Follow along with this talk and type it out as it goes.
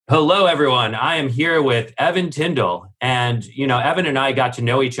Hello, everyone. I am here with Evan Tyndall. And, Evan and I got to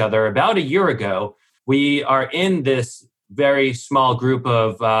know each other about a year ago. We are in this very small group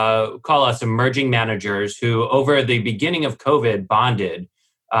of, call us emerging managers who, over the beginning of COVID, bonded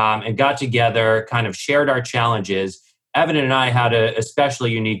and got together, kind of shared our challenges. Evan and I had a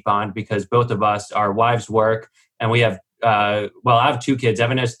especially unique bond because both of us, our wives work, and we have, I have two kids.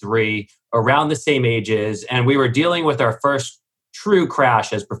 Evan has three, around the same ages. And we were dealing with our first true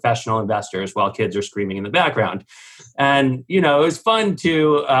crash as professional investors while kids are screaming in the background. And, it was fun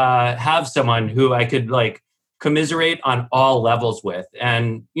to have someone who I could commiserate on all levels with.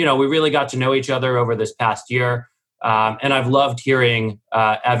 And, we really got to know each other over this past year. And I've loved hearing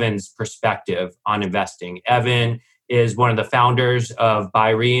Evan's perspective on investing. Evan is one of the founders of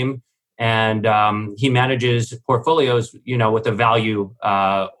Byreem, and he manages portfolios, with a value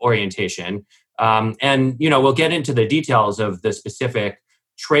orientation. We'll get into the details of the specific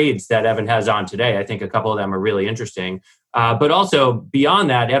trades that Evan has on today. I think a couple of them are really interesting. But also beyond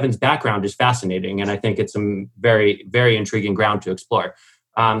that, Evan's background is fascinating, and I think it's some very, very intriguing ground to explore.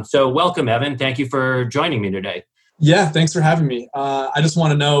 So welcome, Evan. Thank you for joining me today. Yeah, thanks for having me. I just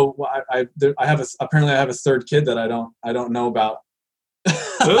want to know. Apparently I have a third kid that I don't know about.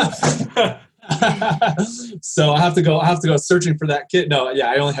 Oops. So I have to go searching for that kid. No,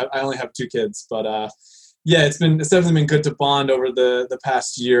 yeah, I only have two kids, but yeah, it's definitely been good to bond over the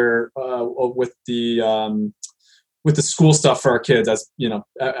past year with the school stuff for our kids. As you know,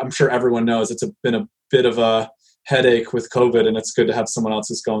 I'm sure everyone knows it's been a bit of a headache with COVID, and it's good to have someone else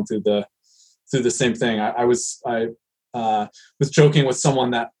who's going through the same thing. I was joking with someone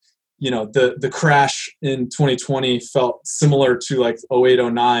that the crash in 2020 felt similar to like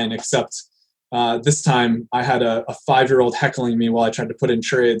 08, 09, except this time I had a 5-year-old heckling me while I tried to put in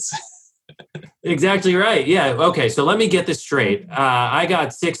trades. Exactly right. Yeah. Okay. So let me get this straight. I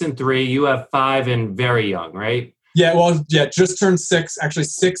got 6 and 3. You have 5 and very young, right? Yeah. Well, yeah, just turned 6, actually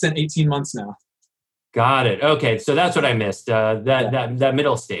 6 and 18 months now. Got it. Okay. So that's what I missed. That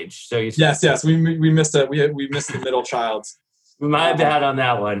middle stage. So yes. We missed we missed the middle child. My bad on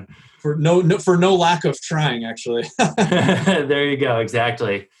that one. For no lack of trying, actually. There you go.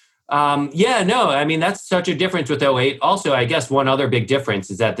 Exactly. That's such a difference with 08. Also, I guess one other big difference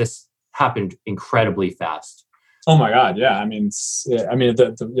is that this happened incredibly fast. Oh my God. Yeah.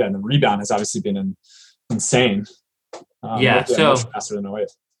 The rebound has obviously been insane. So much faster than 08.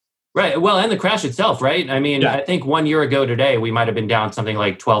 Right. Well, and the crash itself, right? Yeah. I think 1 year ago today, we might've been down something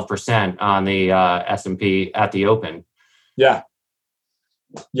like 12% on the S&P at the open. Yeah.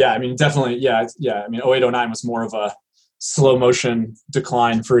 Yeah. Definitely. Yeah. Yeah. 08, 09 was more of a slow motion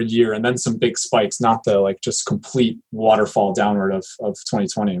decline for a year, and then some big spikes, not the just complete waterfall downward of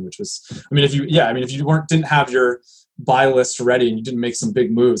 2020, which was, if you didn't have your buy list ready and you didn't make some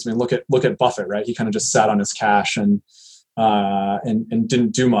big moves. Look at Buffett, right? He kind of just sat on his cash and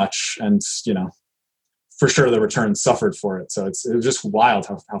didn't do much. And, for sure the returns suffered for it. So it was just wild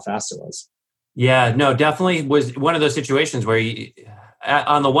how fast it was. Yeah, no, definitely was one of those situations where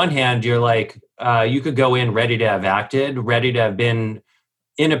on the one hand, you're like, you could go in ready to have acted, ready to have been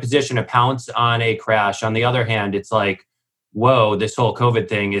in a position to pounce on a crash. On the other hand, it's like, whoa, this whole COVID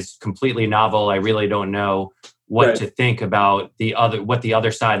thing is completely novel. I really don't know what to think about what the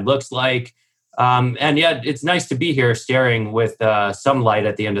other side looks like. And yet it's nice to be here staring with some light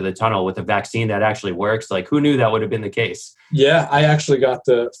at the end of the tunnel with a vaccine that actually works. Like, who knew that would have been the case? Yeah, I actually got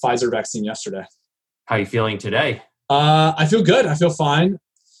the Pfizer vaccine yesterday. How are you feeling today? I feel good. I feel fine.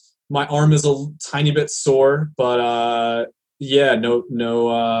 My arm is a tiny bit sore, but no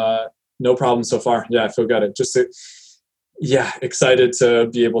problem so far. Yeah, I feel good. Excited to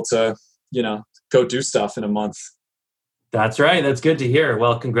be able to, go do stuff in a month. That's right. That's good to hear.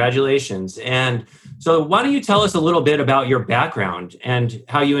 Well, congratulations. And so why don't you tell us a little bit about your background and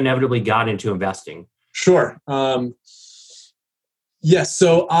how you inevitably got into investing? Sure. So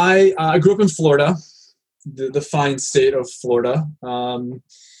I grew up in Florida, the fine state of Florida,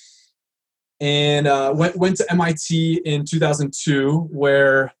 and went to MIT in 2002,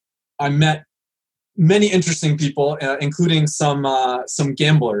 where I met many interesting people, including some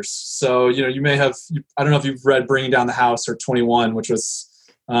gamblers. So you may have, I don't know if you've read Bringing Down the House or 21, which was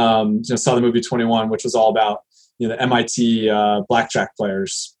saw the movie 21, which was all about the MIT blackjack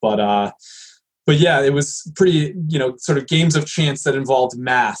players, but yeah, it was pretty, sort of games of chance that involved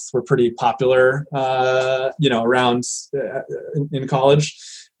math were pretty popular, around in college.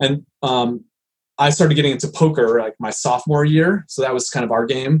 And I started getting into poker like my sophomore year. So that was kind of our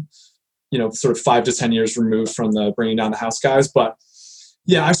game, sort of 5 to 10 years removed from the Bringing Down the House guys. But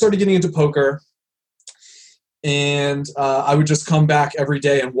yeah, I started getting into poker. And I would just come back every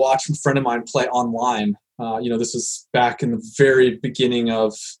day and watch a friend of mine play online. This was back in the very beginning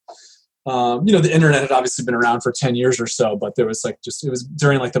of, the internet had obviously been around for 10 years or so, but there was it was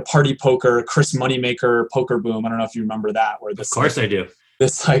during like the Party Poker, Chris Moneymaker poker boom. I don't know if you remember that. Where Of course I do.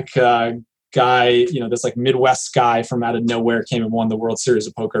 This guy, this like Midwest guy from out of nowhere came and won the World Series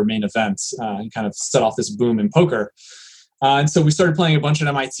of Poker main events and kind of set off this boom in poker. And so we started playing a bunch at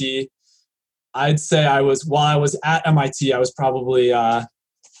MIT. I'd say while I was at MIT, I was probably, I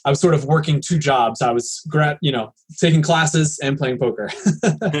was sort of working two jobs. I was taking classes and playing poker.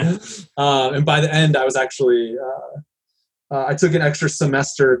 And by the end, I was actually, I took an extra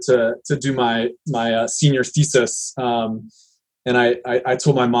semester to do my senior thesis. And I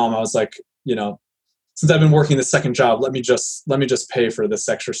told my mom, I was like, since I've been working the second job, let me just pay for this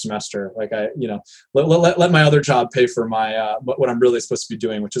extra semester. Like let my other job pay for my what I'm really supposed to be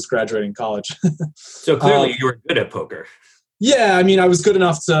doing, which is graduating college. So clearly you were good at poker. Yeah, I mean, I was good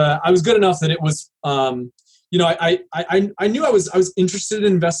enough that it was, I knew I was interested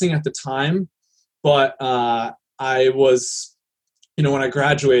in investing at the time, but I was, when I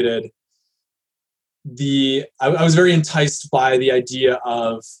graduated, I was very enticed by the idea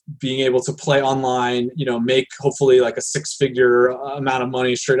of being able to play online, make hopefully like a 6-figure amount of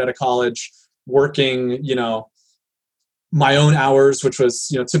money straight out of college, working, my own hours, which was,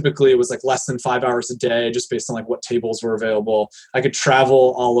 typically it was like less than 5 hours a day, just based on like what tables were available. I could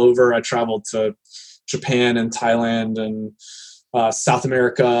travel all over. I traveled to Japan and Thailand and South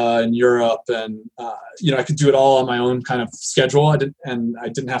America and Europe, and I could do it all on my own kind of schedule. I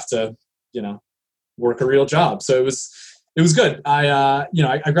didn't have to, work a real job. So it was good. I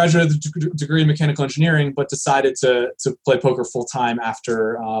graduated with a degree in mechanical engineering, but decided to play poker full time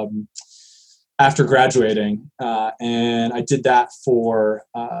after graduating. And I did that for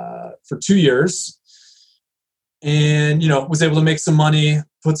 2 years, and, was able to make some money,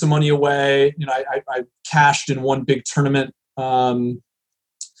 put some money away. I cashed in one big tournament in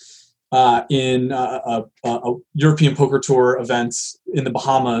a European Poker Tour event in the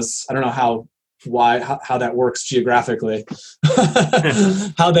Bahamas. I don't know how that works geographically,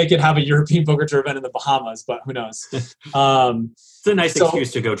 how they could have a European Poker Tour event in the Bahamas, but who knows? It's a nice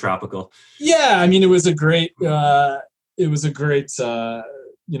excuse to go tropical. Yeah, I mean, it was a great, it was a good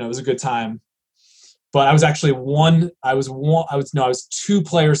time. But I was actually I was 2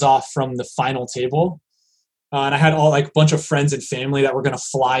 players off from the final table, and I had all like a bunch of friends and family that were going to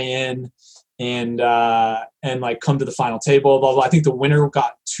fly in and like come to the final table. Blah, blah. I think the winner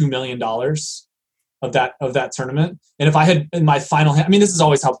got $2 million of that tournament. And if I had in my final hand, I mean, this is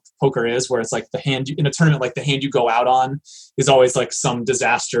always how poker is, where it's like the hand in a tournament, like the hand you go out on is always like some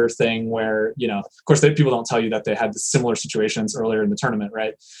disaster thing where, of course people don't tell you that they had similar situations earlier in the tournament.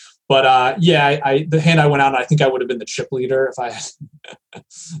 Right. But the hand I went out on, I think I would have been the chip leader if I had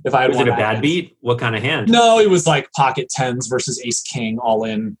Was won. it a bad beat? What kind of hand? No, it was like pocket tens versus ace king all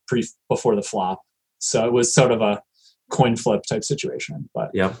in before the flop. So it was sort of a coin flip type situation. But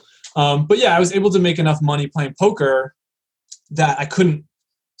yeah. But yeah, I was able to make enough money playing poker that I couldn't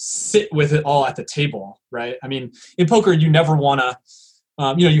sit with it all at the table, right? I mean, in poker, you never want to,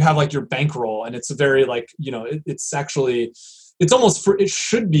 you have like your bankroll, and it's a very like, it's actually, it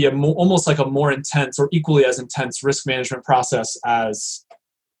should be almost like a more intense or equally as intense risk management process as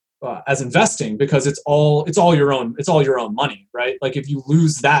investing, because it's all your own money, right? Like if you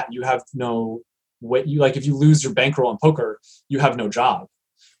lose that, you have no way. If you lose your bankroll in poker, you have no job.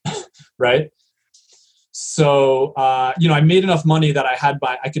 Right. So, I made enough money that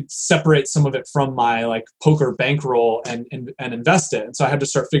I could separate some of it from my like poker bankroll and invest it. And so I had to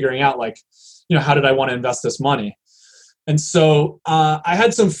start figuring out like, how did I want to invest this money? And so, I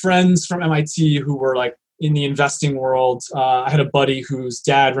had some friends from MIT who were like in the investing world. I had a buddy whose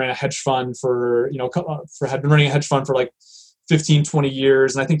dad ran a hedge fund had been running a hedge fund for like 15, 20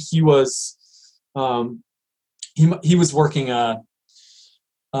 years. And I think he was working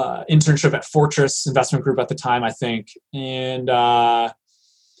internship at Fortress Investment Group at the time, I think, and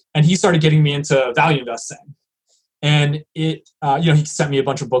he started getting me into value investing. And he sent me a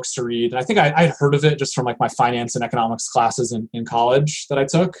bunch of books to read, and I think I had heard of it just from like my finance and economics classes in college that I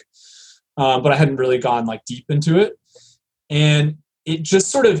took, but I hadn't really gone like deep into it. And it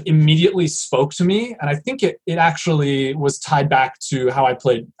just sort of immediately spoke to me, and I think it actually was tied back to how I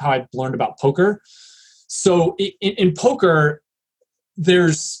learned about poker. So in poker,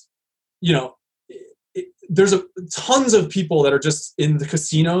 there's tons of people that are just in the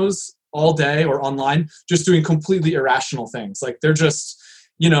casinos all day or online just doing completely irrational things. Like they're just,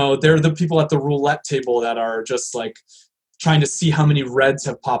 they're the people at the roulette table that are just like trying to see how many reds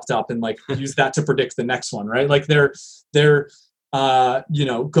have popped up and like use that to predict the next one, right? Like they're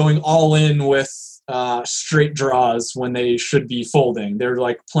going all in with straight draws when they should be folding. They're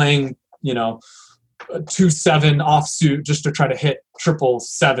like playing, 2-7 offsuit just to try to hit triple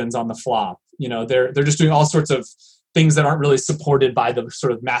sevens on the flop. They're just doing all sorts of things that aren't really supported by the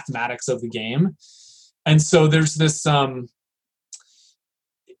sort of mathematics of the game. And so there's this,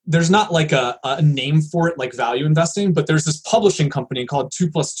 there's not like a name for it like value investing, but there's this publishing company called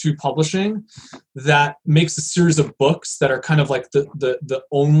 2+2 Publishing that makes a series of books that are kind of like the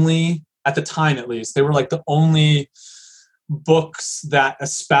only, at the time at least, they were like the only books that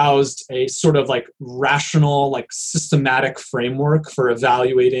espoused a sort of like rational, like systematic framework for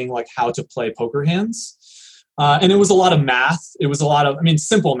evaluating like how to play poker hands. And it was a lot of math. It was a lot of,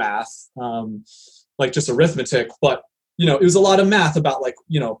 simple math, like just arithmetic, but it was a lot of math about like,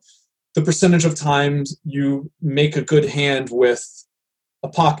 the percentage of times you make a good hand with a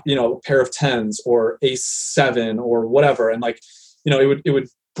pair of tens or ace-7 or whatever. And like, it would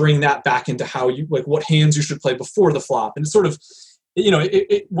bring that back into how you, like what hands you should play before the flop. And it sort of,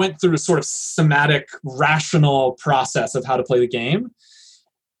 it went through a sort of systematic, rational process of how to play the game.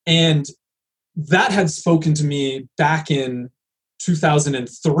 And that had spoken to me back in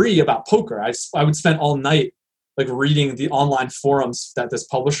 2003 about poker. I would spend all night like reading the online forums that this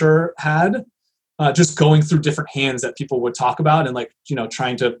publisher had, just going through different hands that people would talk about and like,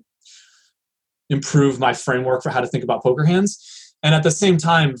 trying to improve my framework for how to think about poker hands. And at the same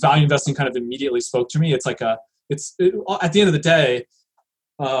time, value investing kind of immediately spoke to me. It's like at the end of the day,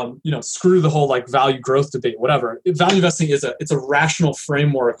 screw the whole like value growth debate, whatever. Value investing it's a rational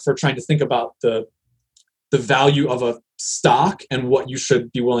framework for trying to think about the value of a stock and what you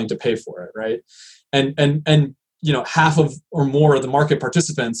should be willing to pay for it. Right. And half of or more of the market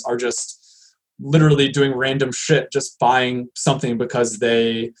participants are just literally doing random shit, just buying something because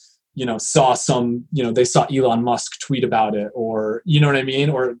they, saw they saw Elon Musk tweet about it, or, you know what I mean?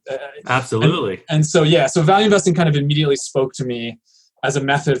 Or absolutely. And so, so value investing kind of immediately spoke to me as a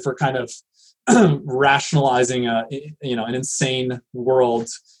method for kind of rationalizing an insane world,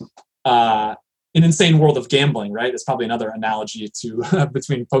 of gambling, right? It's probably another analogy to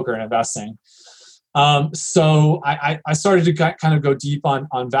between poker and investing. So I started to kind of go deep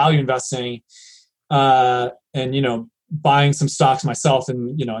on value investing, and, buying some stocks myself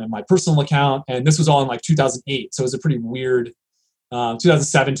and, in my personal account. And this was all in like 2008. So it was a pretty weird,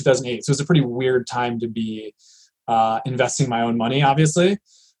 2007, 2008. So it was a pretty weird time to be, investing my own money, obviously.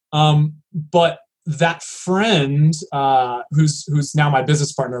 But that friend, who's now my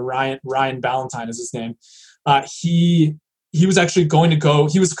business partner, Ryan Ballantyne is his name. He was actually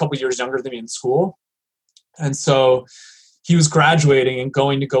he was a couple years younger than me in school. And so he was graduating and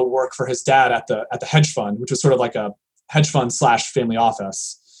going to go work for his dad at the hedge fund, which was sort of like a hedge fund / family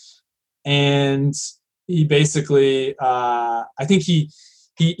office. And he basically, I think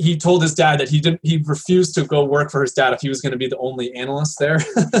he told his dad that he refused to go work for his dad if he was going to be the only analyst there.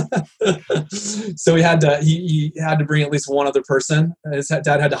 So he had to bring at least one other person. His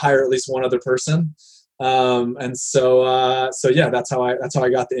dad had to hire at least one other person. And so that's how I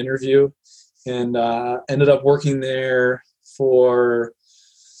got the interview, and ended up working there for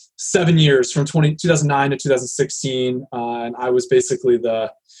 7 years, from 2009 to 2016. And I was basically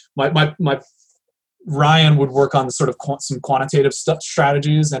my Ryan would work on sort of some quantitative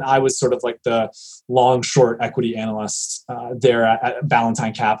strategies, and I was sort of like the long short equity analyst there at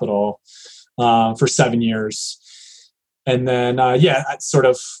Ballantyne Capital for 7 years. And then I sort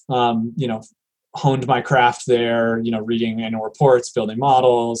of honed my craft there, reading annual reports, building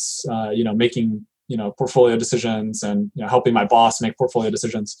models, making portfolio decisions, and helping my boss make portfolio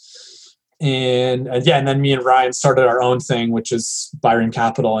decisions. And then me and Ryan started our own thing, which is Byron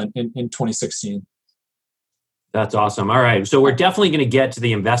Capital in 2016. That's awesome. All right. So we're definitely going to get to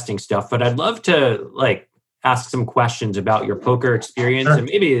the investing stuff, but I'd love to ask some questions about your poker experience. Sure. And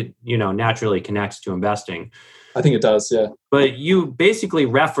maybe it, naturally connects to investing. I think it does. Yeah. But you basically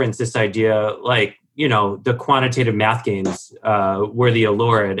reference this idea, the quantitative math games were the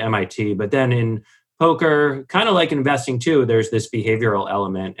allure at MIT, but then in poker, kind of like investing too, there's this behavioral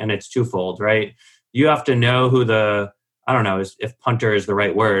element, and it's twofold, right? You have to know who I don't know if punter is the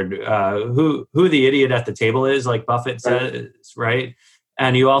right word, who the idiot at the table is, like Buffett says, right?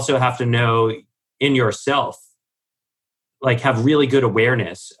 And you also have to know in yourself, have really good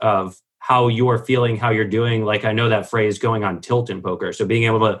awareness of how you're feeling, how you're doing. Like, I know that phrase, going on tilt in poker. So being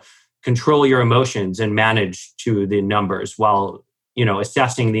able to control your emotions and manage to the numbers while,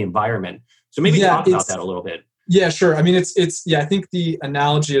 assessing the environment. So maybe talk about that a little bit. Yeah, sure. I mean, I think the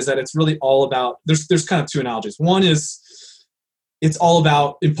analogy is that it's really all about, there's kind of two analogies. One is it's all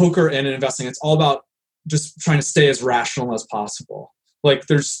about, in poker and in investing, it's all about just trying to stay as rational as possible. Like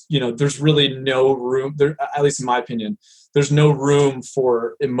there's really no room there, at least in my opinion, there's no room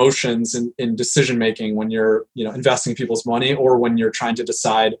for emotions in decision making when you're, investing people's money, or when you're trying to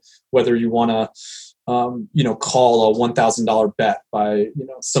decide whether you want to, call a $1,000 bet by,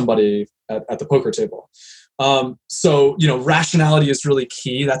 somebody at the poker table. So, rationality is really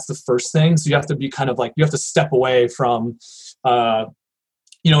key. That's the first thing. So you have to be kind of like, you have to step away from,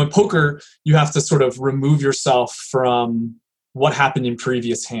 in poker, you have to sort of remove yourself from what happened in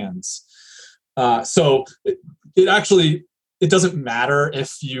previous hands. So it doesn't matter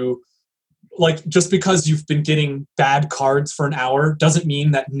if you, like, just because you've been getting bad cards for an hour doesn't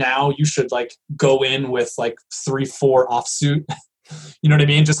mean that now you should like go in with like 3-4 offsuit. You know what I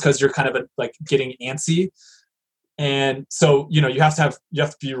mean? Just because you're kind of like getting antsy. And so, you have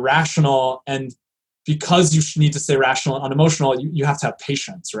to be rational, and because you need to stay rational and unemotional, you have to have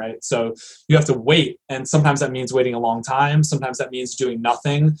patience, right? So you have to wait. And sometimes that means waiting a long time. Sometimes that means doing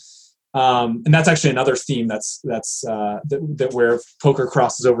nothing. And that's actually another theme that's where poker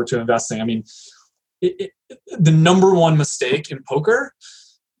crosses over to investing. I mean, the number one mistake in poker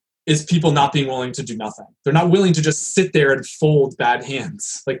is people not being willing to do nothing. They're not willing to just sit there and fold bad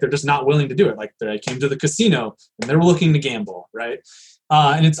hands. Like they're just not willing to do it. Like they came to the casino and they're looking to gamble, right?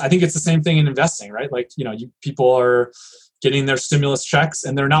 And I think it's the same thing in investing, right? Like, people are getting their stimulus checks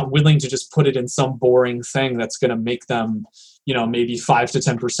and they're not willing to just put it in some boring thing that's going to make them, maybe 5 to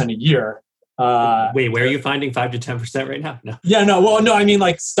 10% a year. Wait, where are you finding 5 to 10% right now? No. Yeah, no. Well, no, I mean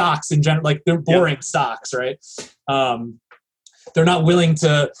like stocks in general, like they're boring stocks, right? They're not willing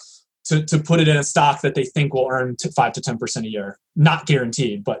to put it in a stock that they think will earn 5 to 10% a year. Not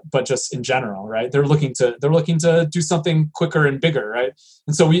guaranteed, but just in general, right? They're looking to do something quicker and bigger, right?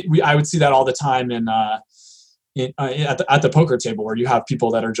 And so I would see that all the time at the poker table, where you have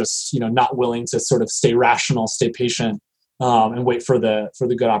people that are just not willing to sort of stay rational, stay patient, and wait for the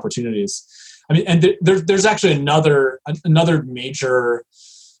good opportunities. I mean, and there's actually another major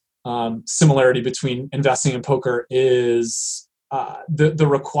similarity between investing and poker is the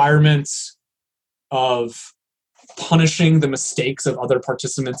requirement of punishing the mistakes of other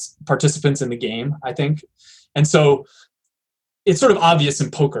participants in the game, I think. And so it's sort of obvious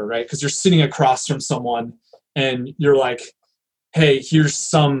in poker, right? Because you're sitting across from someone and you're like, hey, here's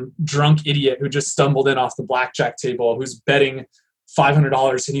some drunk idiot who just stumbled in off the blackjack table who's betting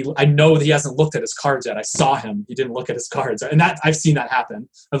 $500, and I know that he hasn't looked at his cards yet. I saw him; he didn't look at his cards, and that I've seen that happen.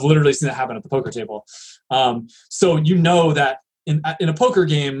 I've literally seen that happen at the poker table. So that in a poker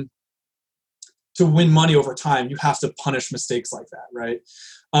game, to win money over time, you have to punish mistakes like that, right?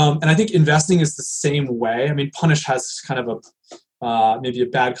 And I think investing is the same way. I mean, punish has kind of maybe a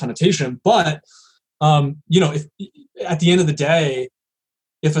bad connotation, but if at the end of the day,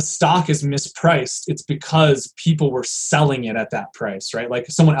 if a stock is mispriced, it's because people were selling it at that price, right? Like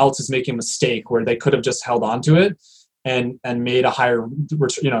someone else is making a mistake where they could have just held on to it and made a higher,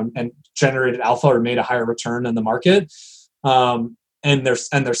 and generated alpha or made a higher return in the market, and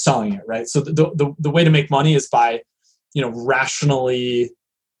they're selling it, right? So the way to make money is by, rationally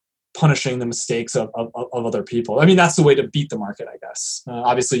punishing the mistakes of other people. I mean, that's the way to beat the market, I guess.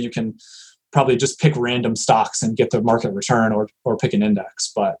 Obviously, you can probably just pick random stocks and get the market return, or pick an index.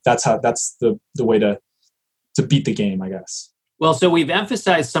 But that's the way to beat the game, I guess. Well, so we've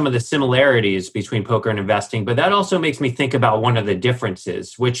emphasized some of the similarities between poker and investing, but that also makes me think about one of the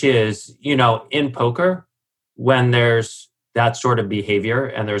differences, which is, in poker, when there's that sort of behavior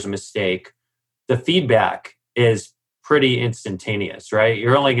and there's a mistake, the feedback is pretty instantaneous, right?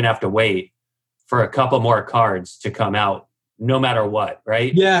 You're only going to have to wait for a couple more cards to come out, no matter what,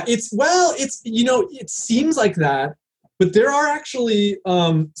 right? Yeah, it seems like that, but there are actually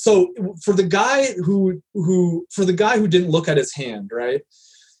so for the guy who didn't look at his hand, right?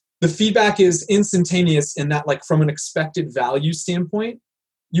 The feedback is instantaneous in that, like, from an expected value standpoint,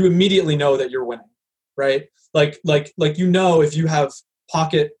 you immediately know that you're winning, right? Like if you have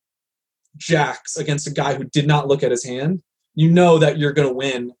pocket jacks against a guy who did not look at his hand, that you're going to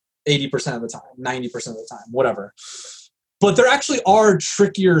win 80% of the time, 90% of the time, whatever. But there actually are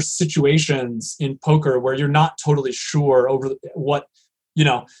trickier situations in poker where you're not totally sure over what,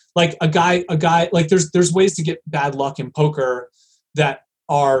 like a guy, like there's ways to get bad luck in poker that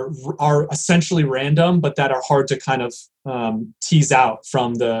are essentially random, but that are hard to kind of tease out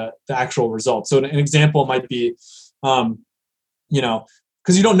from the actual result. So an example might be,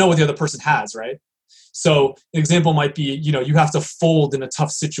 because you don't know what the other person has, right? So an example might be, you have to fold in a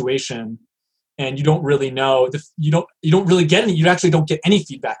tough situation, and you don't really know, you don't really get any, you actually don't get any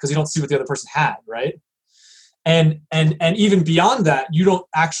feedback because you don't see what the other person had, right? And even beyond that, you don't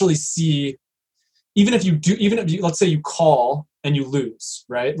actually see, even if you, let's say you call and you lose,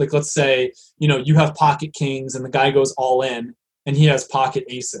 right? Like, let's say, you have pocket kings and the guy goes all in and he has pocket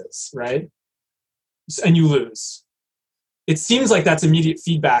aces, right? And you lose. It seems like that's immediate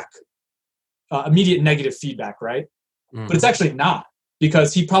feedback, immediate negative feedback, right? Mm. But it's actually not,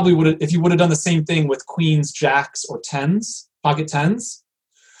 because he probably would have, if he would have done the same thing with queens, jacks, or tens, pocket tens,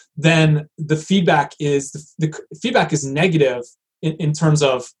 then the feedback is negative in terms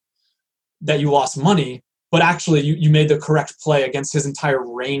of that you lost money, but actually you made the correct play against his entire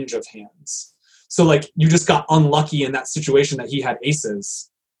range of hands. So like, you just got unlucky in that situation that he had aces,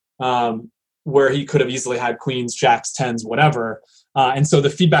 where he could have easily had queens, jacks, tens, whatever. And so the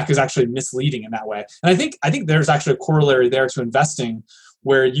feedback is actually misleading in that way. And I think there's actually a corollary there to investing,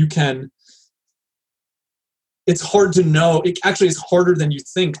 where you can, it's hard to know. It actually is harder than you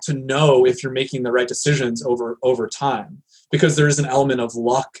think to know if you're making the right decisions over time, because there is an element of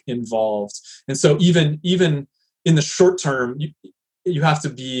luck involved. And so even in the short term, you have to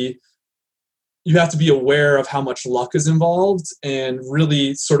be aware of how much luck is involved, and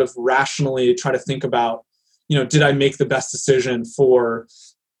really sort of rationally try to think about, did I make the best decision for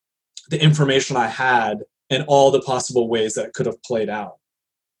the information I had and all the possible ways that it could have played out.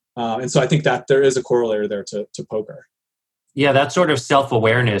 And so I think that there is a corollary there to poker. Yeah, that sort of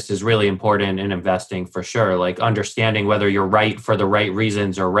self-awareness is really important in investing, for sure. Like understanding whether you're right for the right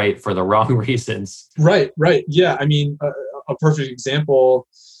reasons or right for the wrong reasons. Right. Yeah. I mean, a perfect example,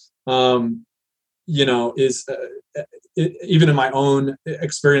 is even in my own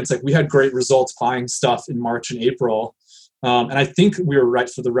experience, like we had great results buying stuff in March and April. And I think we were right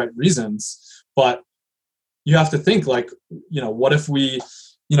for the right reasons, but you have to think like, what if we,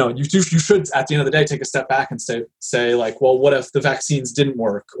 you should at the end of the day take a step back and say like, well, what if the vaccines didn't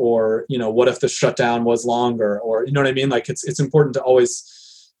work, or what if the shutdown was longer, or you know what I mean? Like it's important to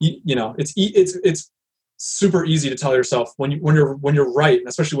always, it's super easy to tell yourself when you're right, and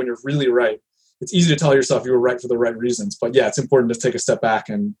especially when you're really right, it's easy to tell yourself you were right for the right reasons. But yeah, it's important to take a step back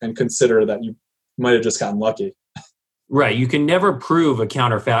and consider that you might have just gotten lucky. Right. You can never prove a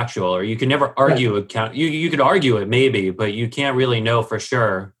counterfactual, or you can never argue right. You could argue it maybe, but you can't really know for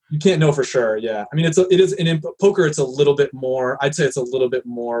sure. You can't know for sure. Yeah. I mean, it is in poker, it's a little bit more, I'd say it's a little bit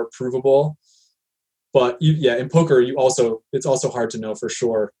more provable, but in poker, it's also hard to know for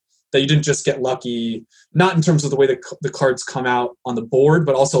sure that you didn't just get lucky, not in terms of the way the cards come out on the board,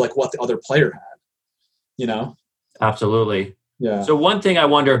 but also like what the other player had, Absolutely. Yeah. So one thing I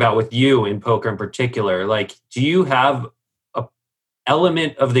wonder about with you in poker in particular, like, do you have a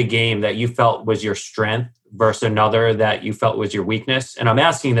element of the game that you felt was your strength versus another that you felt was your weakness? And I'm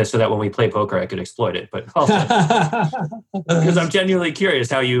asking this so that when we play poker, I could exploit it, but also because I'm genuinely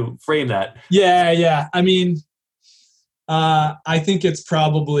curious how you frame that. Yeah. I mean, I think it's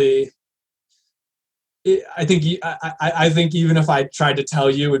probably, I think even if I tried to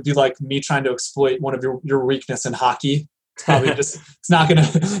tell you, it'd be like me trying to exploit one of your weakness in hockey. It's probably it's not going to,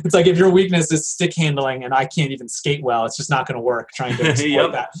 it's like if your weakness is stick handling and I can't even skate well, it's just not going to work trying to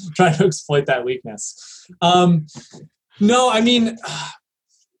exploit that weakness. No, I mean,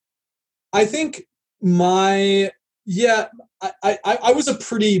 I think I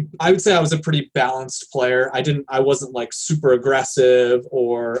would say I was a pretty balanced player. I wasn't like super aggressive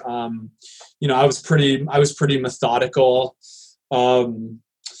or, I was pretty methodical.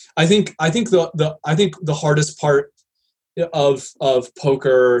 I think the hardest part of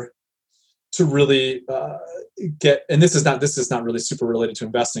poker to really get, and this is not really super related to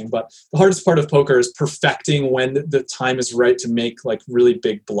investing, but the hardest part of poker is perfecting when the time is right to make like really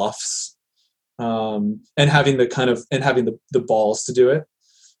big bluffs, and having the balls to do it,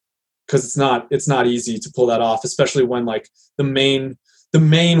 because it's not easy to pull that off, especially when like the main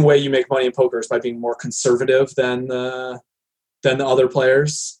way you make money in poker is by being more conservative than the other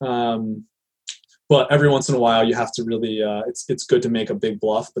players. But every once in a while, you have to really. It's good to make a big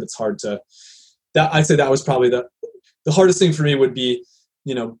bluff, but it's hard to. I'd say that was probably the hardest thing for me would be,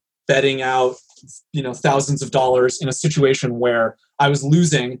 betting out, thousands of dollars in a situation where I was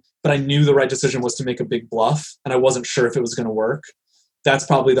losing, but I knew the right decision was to make a big bluff, and I wasn't sure if it was going to work. That's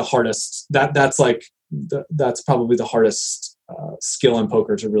probably the hardest. That's probably the hardest skill in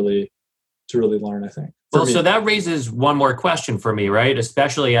poker to really learn, I think. Well, so that raises one more question for me, right?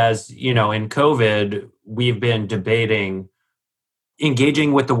 Especially as, in COVID, we've been debating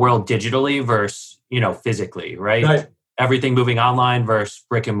engaging with the world digitally versus, physically, right? Everything moving online versus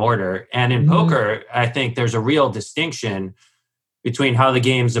brick and mortar. And in poker, I think there's a real distinction between how the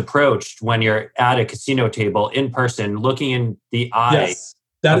game's approached when you're at a casino table in person, looking in the eye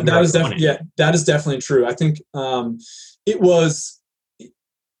of your opponent. That is definitely true. I think it was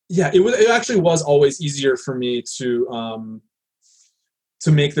it actually was always easier for me to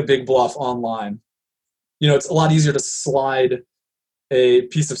make the big bluff online. It's a lot easier to slide a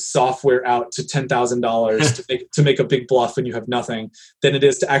piece of software out to $10,000 to make a big bluff when you have nothing than it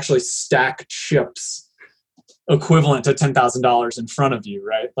is to actually stack chips equivalent to $10,000 in front of you,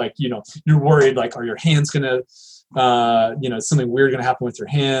 right? Like, you're worried, like, are your hands gonna, something weird gonna happen with your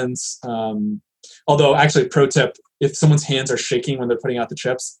hands? Although, actually, pro tip: if someone's hands are shaking when they're putting out the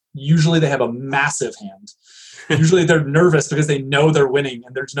chips, usually they have a massive hand. Usually they're nervous because they know they're winning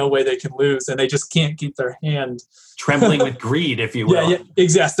and there's no way they can lose, and they just can't keep their hand trembling with greed, if you will. Yeah,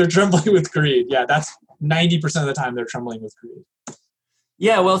 exactly. They're trembling with greed. Yeah, that's 90% of the time they're trembling with greed.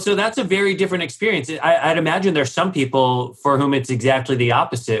 Yeah, well, so that's a very different experience. I'd imagine there's some people for whom it's exactly the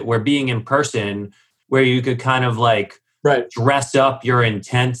opposite, where being in person, where you could kind of like dress up your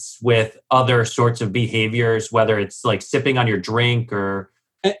intents with other sorts of behaviors, whether it's like sipping on your drink or.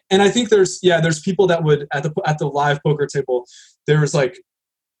 And I think there's people that would at the live poker table, there's like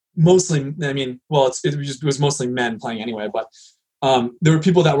mostly, it was mostly men playing anyway, but there were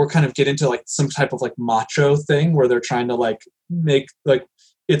people that were kind of get into like some type of like macho thing where they're trying to like make like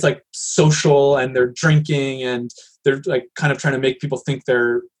it's like social, and they're drinking and they're like kind of trying to make people think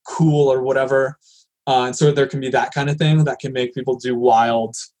they're cool or whatever. And so there can be that kind of thing that can make people do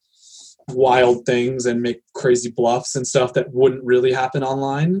wild things and make crazy bluffs and stuff that wouldn't really happen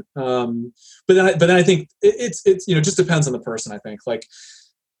online. But then I think it's just depends on the person. I think like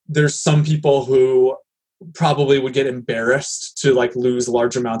there's some people who probably would get embarrassed to like lose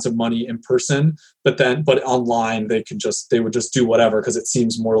large amounts of money in person, but online they would just do whatever because it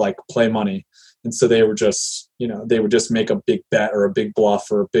seems more like play money. And so they would just make a big bet or a big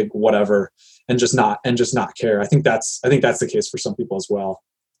bluff or a big whatever and just not care. I think that's the case for some people as well.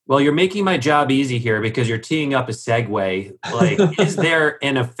 Well, you're making my job easy here because you're teeing up a segue. Like, is there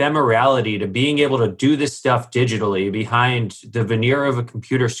an ephemerality to being able to do this stuff digitally behind the veneer of a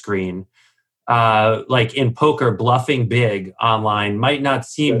computer screen? Like in poker, bluffing big online might not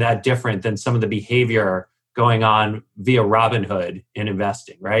seem that different than some of the behavior going on via Robinhood in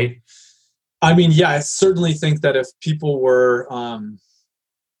investing, right? I mean, yeah, I certainly think that if people were,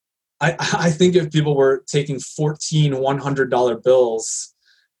 I think if people were taking 14 $100 bills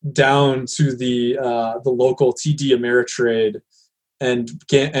down to the local TD Ameritrade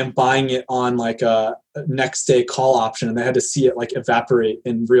and buying it on like a next day call option, and they had to see it like evaporate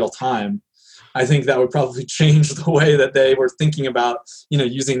in real time, I think that would probably change the way that they were thinking about,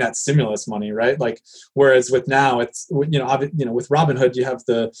 using that stimulus money, right? Like, whereas with now it's, with Robinhood, you have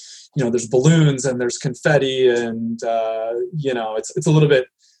there's balloons and there's confetti and, it's a little bit,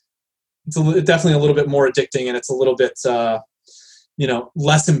 definitely a little bit more addicting, and it's a little bit,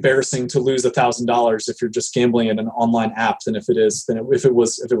 less embarrassing to lose $1,000 if you're just gambling in an online app than if it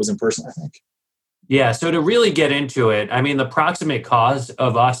was in person, I think. Yeah. So to really get into it, I mean, the proximate cause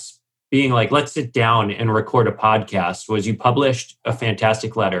of us being like, let's sit down and record a podcast was you published a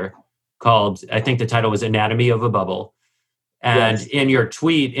fantastic letter called, I think the title was Anatomy of a Bubble. And yes. In your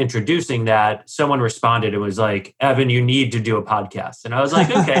tweet introducing that, someone responded and was like, Evan, you need to do a podcast. And I was like,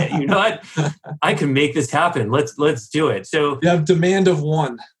 okay, you know what? I can make this happen. Let's do it. So you have demand of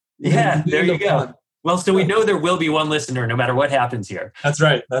one. Yeah, there you go. One. Well, so we know there will be one listener no matter what happens here. That's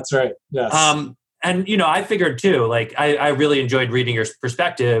right. Yes. And, I figured too, like, I really enjoyed reading your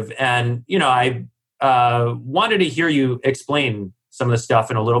perspective. And, I wanted to hear you explain some of the stuff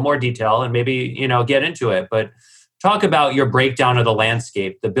in a little more detail and maybe, get into it. But talk about your breakdown of the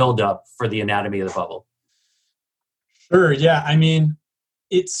landscape, the buildup for the anatomy of the bubble. Sure. Yeah. I mean,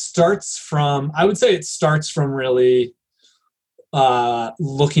 it starts from really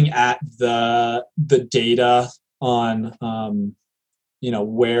looking at the data on,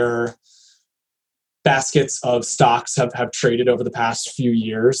 where baskets of stocks have traded over the past few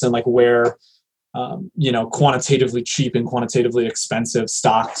years, and like where quantitatively cheap and quantitatively expensive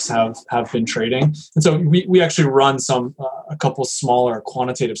stocks have been trading. And so we actually run a couple smaller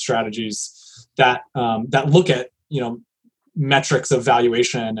quantitative strategies that look at metrics of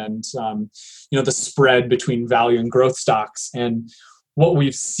valuation and the spread between value and growth stocks. And what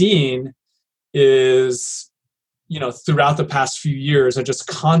we've seen is throughout the past few years, a just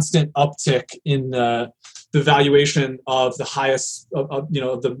constant uptick in the valuation of the highest,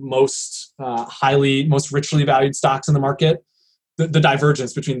 the most most richly valued stocks in the market, the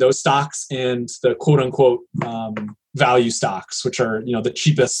divergence between those stocks and the quote unquote value stocks, which are the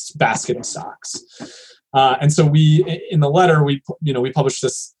cheapest basket of stocks. And so in the letter we published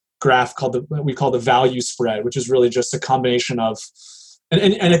this graph we call the value spread, which is really just a combination of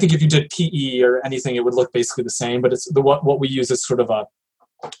and I think if you did PE or anything, it would look basically the same. But it's what we use is sort of a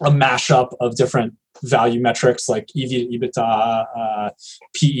mashup of different value metrics like EV to EBITDA,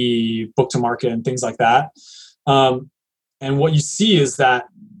 PE, book to market, and things like that. And what you see is that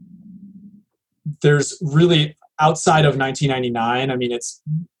there's really, outside of 1999, I mean,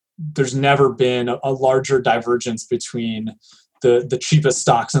 there's never been a larger divergence between the cheapest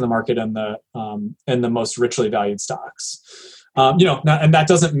stocks in the market and the most richly valued stocks. And that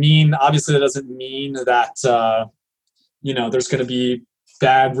doesn't mean, obviously, that doesn't mean that there's going to be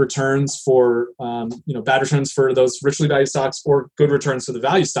bad returns for those richly valued stocks, or good returns for the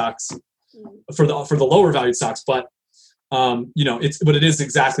value stocks, for the lower valued stocks. But it is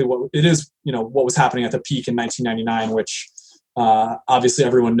exactly what it is. What was happening at the peak in 1999, which obviously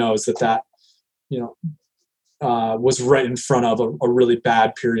everyone knows that was right in front of a really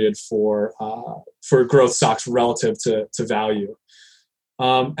bad period for growth stocks relative to value.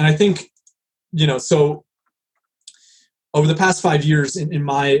 And I think, so over the past 5 years in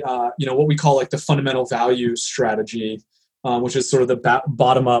my, what we call like the fundamental value strategy, which is sort of the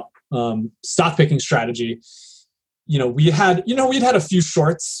bottom up stock picking strategy, we had a few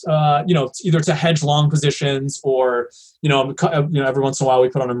shorts, either to hedge long positions, or, every once in a while we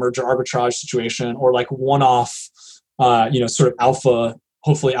put on a merger arbitrage situation, or like one-off, sort of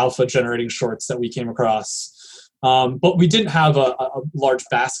hopefully alpha generating shorts that we came across. But we didn't have a large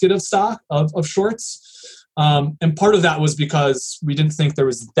basket of stock of shorts. And part of that was because we didn't think there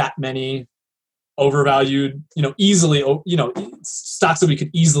was that many overvalued, stocks that we could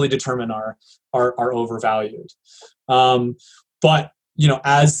easily determine are overvalued. But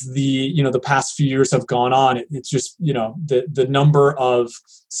as the past few years have gone on, it's just the number of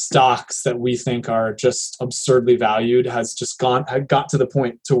stocks that we think are just absurdly valued has just got to the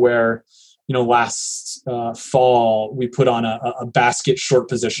point to where last fall we put on a basket short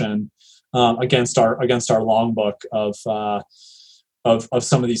position against our long book of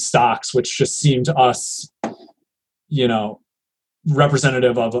some of these stocks, which just seemed to us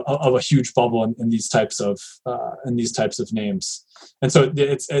representative of a huge bubble in these types of names. And so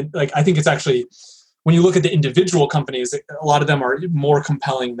I think it's actually, when you look at the individual companies, a lot of them are more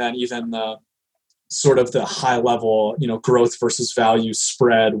compelling than even the sort of the high level growth versus value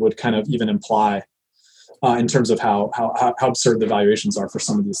spread would kind of even imply, in terms of how absurd the valuations are for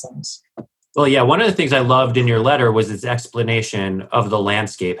some of these things. Well, yeah, one of the things I loved in your letter was its explanation of the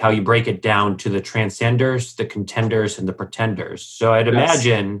landscape, how you break it down to the transcenders, the contenders, and the pretenders. So I'd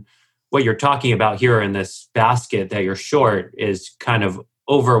imagine what you're talking about here in this basket that you're short is kind of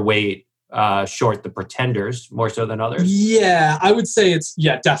overweight short the pretenders more so than others. Yeah, I would say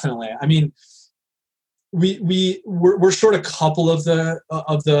definitely. I mean, we're short a couple of the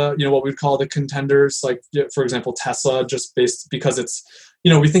what we'd call the contenders, like for example Tesla, just based because it's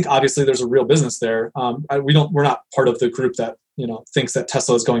we think obviously there's a real business there. We're not part of the group that thinks that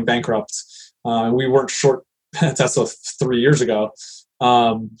Tesla is going bankrupt. We weren't short Tesla 3 years ago,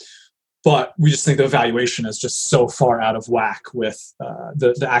 but we just think the valuation is just so far out of whack with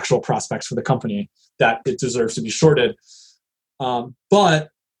the actual prospects for the company that it deserves to be shorted. But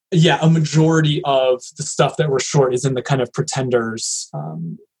yeah, a majority of the stuff that we're short is in the kind of pretenders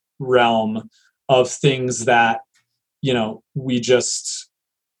realm of things that we just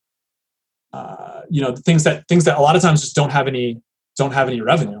things that a lot of times just don't have any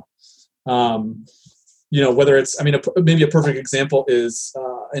revenue. Whether it's, maybe a perfect example is,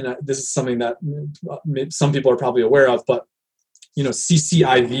 and this is something that some people are probably aware of, but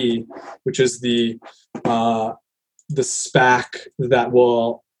CCIV, which is the SPAC that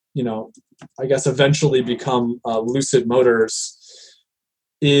will I guess eventually become Lucid Motors,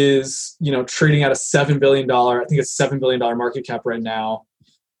 is trading at a $7 billion, I think it's $7 billion market cap right now,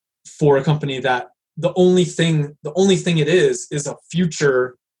 for a company that the only thing it is a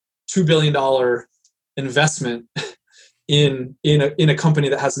future $2 billion investment in a company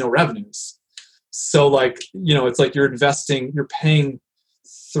that has no revenues. So it's like you're paying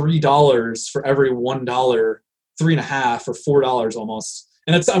 $3 for every $1, $3.50 or $4 almost.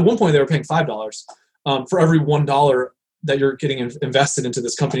 And it's at one point they were paying $5 for every $1 that you're getting invested into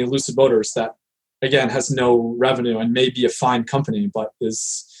this company, Lucid Motors, that again has no revenue and may be a fine company, but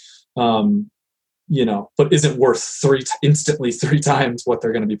is but isn't worth instantly three times what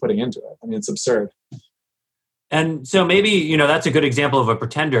they're going to be putting into it. It's absurd. And so maybe that's a good example of a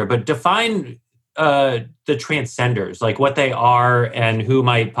pretender, but define the transcenders, like what they are and who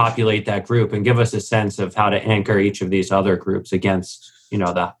might populate that group, and give us a sense of how to anchor each of these other groups against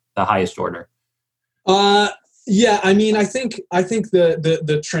the highest order. I think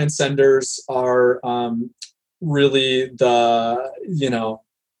the transcenders are really the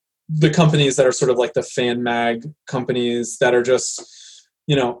companies that are sort of like the fan mag companies that are just,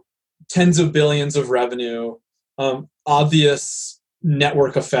 tens of billions of revenue, obvious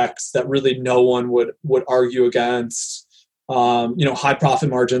network effects that really no one would argue against, high profit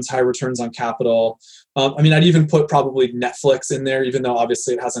margins, high returns on capital. I'd even put probably Netflix in there, even though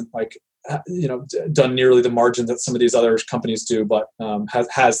obviously it hasn't done nearly the margins that some of these other companies do, but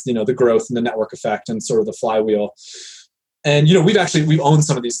has the growth and the network effect and sort of the flywheel. And we've owned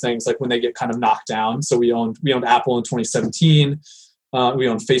some of these things, like when they get kind of knocked down. So we owned Apple in 2017. We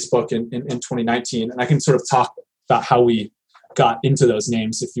owned Facebook in 2019, and I can sort of talk about how we got into those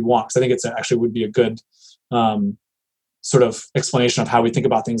names if you want, because I think it's actually would be a good sort of explanation of how we think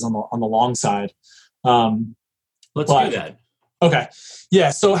about things on the long side. Let's do that. Okay. Yeah.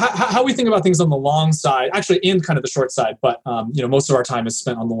 So how we think about things on the long side, actually, and kind of the short side, but most of our time is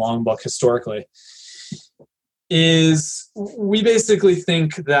spent on the long book historically, is we basically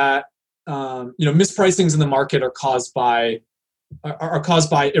think that mispricings in the market are caused by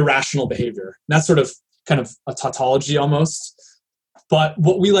irrational behavior. And that's sort of kind of a tautology almost. But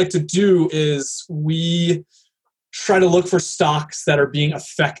what we like to do is we try to look for stocks that are being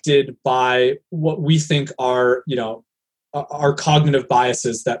affected by what we think are cognitive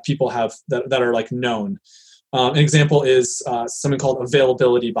biases that people have that are like known. An example is something called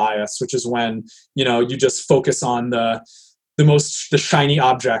availability bias, which is when you just focus on the shiny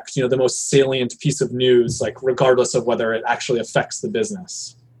object, the most salient piece of news, like regardless of whether it actually affects the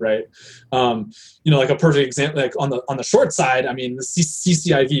business, right? Like a perfect example, like on the short side, the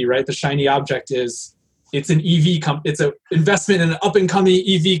CCIV, right? The shiny object is it's an EV it's an investment in an up and coming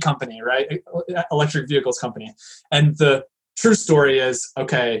EV company, right? Electric vehicles company, and the true story is,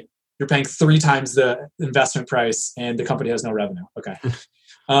 okay, you're paying 3 times the investment price and the company has no revenue. Okay.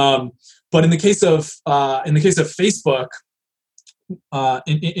 But in the case of Facebook,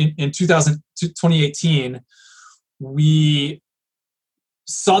 in 2018, we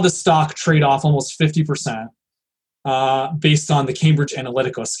saw the stock trade off almost 50% based on the Cambridge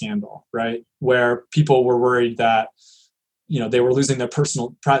Analytica scandal, right? Where people were worried that they were losing their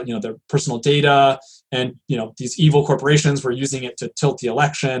personal data, and these evil corporations were using it to tilt the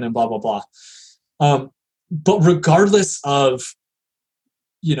election and blah blah blah. But regardless of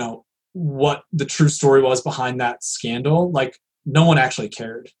what the true story was behind that scandal, like no one actually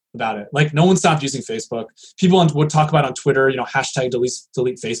cared about it. Like no one stopped using Facebook. People would talk about on Twitter, hashtag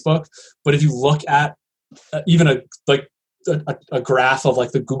delete Facebook. But if you look at even a graph of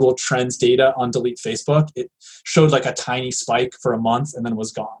like the Google Trends data on delete Facebook, it showed like a tiny spike for a month and then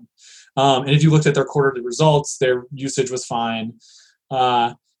was gone. And if you looked at their quarterly results, their usage was fine.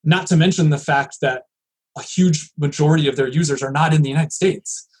 Not to mention the fact that a huge majority of their users are not in the United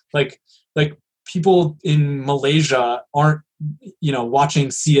States. Like people in Malaysia aren't, watching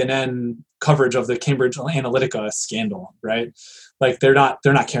CNN coverage of the Cambridge Analytica scandal, right? Like they're not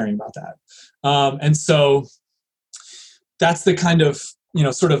caring about that. And so that's the kind of,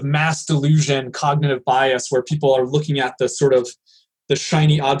 sort of mass delusion, cognitive bias, where people are looking at the sort of the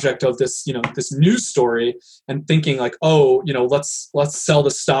shiny object of this, this news story and thinking like, oh, let's sell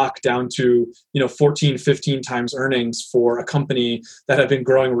the stock down to, 14, 15 times earnings for a company that had been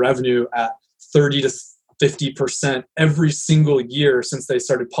growing revenue at 30 to 50% every single year since they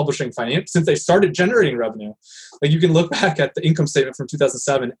started since they started generating revenue. Like you can look back at the income statement from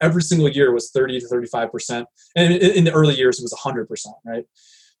 2007, every single year was 30 to 35%. And in the early years, it was 100%, right?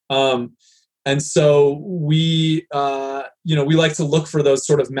 And so we like to look for those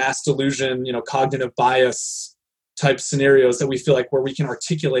sort of mass delusion, cognitive bias type scenarios that we feel like where we can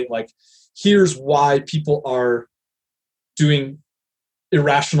articulate like, here's why people are doing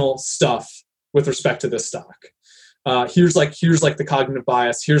irrational stuff with respect to this stock. Here's the cognitive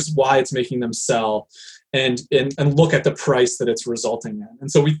bias. Here's why it's making them sell, and look at the price that it's resulting in. And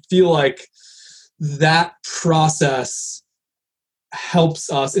so we feel like that process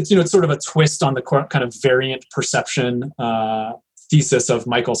helps us. It's sort of a twist on the kind of variant perception thesis of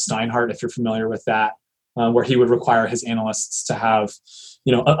Michael Steinhardt, if you're familiar with that, where he would require his analysts to have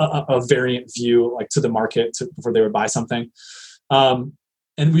a variant view like to the market before they would buy something.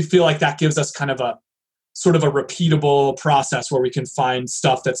 And we feel like that gives us kind of a sort of a repeatable process where we can find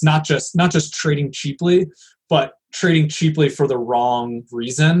stuff that's not just trading cheaply, but trading cheaply for the wrong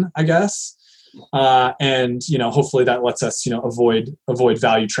reason, I guess. And hopefully that lets us avoid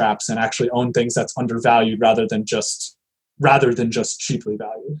value traps and actually own things that's undervalued rather than just cheaply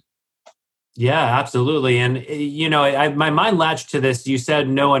valued. Yeah, absolutely. And, my mind latched to this. You said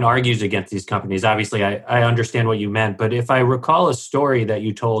no one argues against these companies. Obviously, I understand what you meant. But if I recall a story that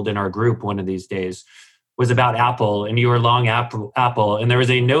you told in our group one of these days, was about Apple, and you were long Apple, and there was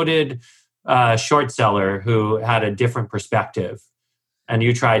a noted short seller who had a different perspective, and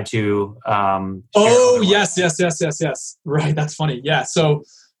you tried to. Oh, yes. Right, that's funny. Yeah, so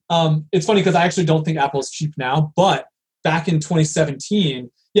it's funny because I actually don't think Apple's cheap now, but back in 2017,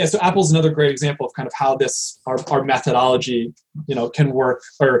 yeah. So Apple's another great example of kind of how our methodology, can work,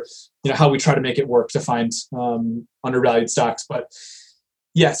 or how we try to make it work to find undervalued stocks. But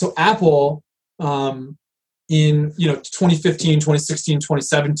yeah, so Apple in 2015, 2016,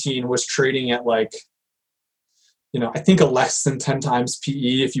 2017 was trading at like I think a less than 10 times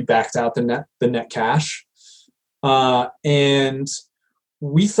PE if you backed out the net cash, and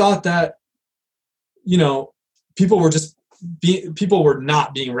we thought that people were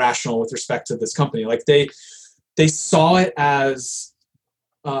not being rational with respect to this company. Like they saw it as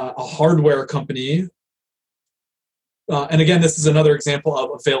a hardware company. And again, this is another example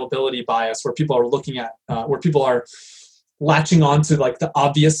of availability bias, where people are looking at, where people are latching on to like the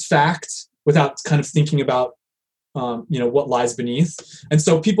obvious fact without kind of thinking about, what lies beneath. And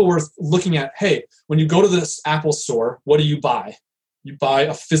so people were looking at, hey, when you go to this Apple store, what do you buy? You buy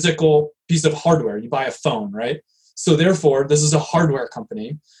a physical piece of hardware. You buy a phone, right? So therefore, this is a hardware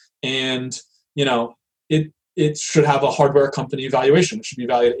company, and it should have a hardware company valuation. It should be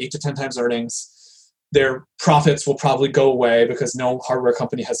valued at 8 to 10 times earnings. Their profits will probably go away because no hardware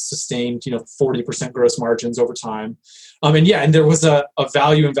company has sustained 40% gross margins over time. And there was a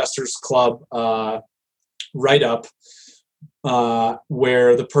Value Investors Club write-up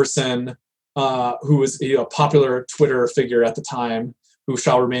where the person who was a popular Twitter figure at the time, who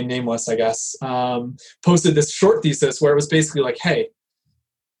shall remain nameless, I guess, posted this short thesis where it was basically like, hey,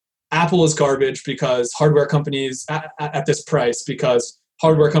 Apple is garbage because hardware companies at this price, because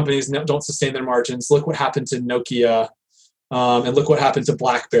hardware companies don't sustain their margins. Look what happened to Nokia, and look what happened to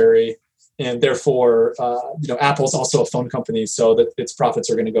BlackBerry. And therefore, Apple's also a phone company, so that its profits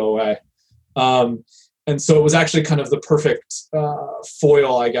are going to go away. And so it was actually kind of the perfect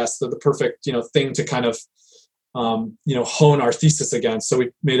foil, I guess, the perfect thing to kind of hone our thesis against. So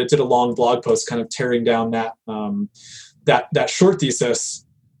we did a long blog post kind of tearing down that short thesis.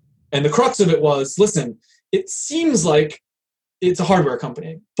 And the crux of it was, listen, it seems like it's a hardware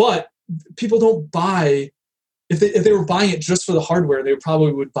company, but people don't buy. If they were buying it just for the hardware, they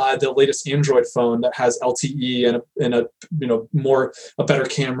probably would buy the latest Android phone that has LTE and a better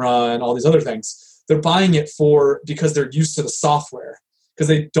camera and all these other things. They're buying it because they're used to the software, because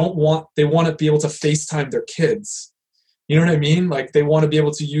they want to be able to FaceTime their kids. You know what I mean? Like they want to be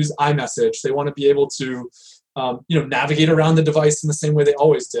able to use iMessage. They want to be able to navigate around the device in the same way they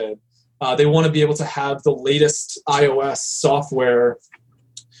always did. They want to be able to have the latest iOS software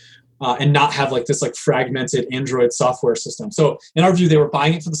and not have like this like fragmented Android software system. So in our view, they were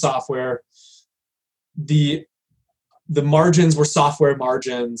buying it for the software. The margins were software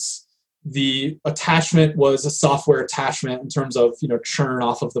margins. The attachment was a software attachment in terms of churn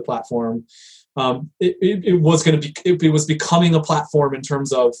off of the platform. It was becoming a platform in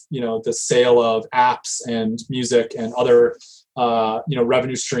terms of the sale of apps and music and other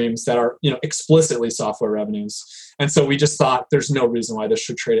revenue streams that are explicitly software revenues. And so we just thought there's no reason why this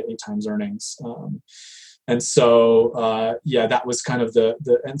should trade at 8 times earnings. And so that was kind of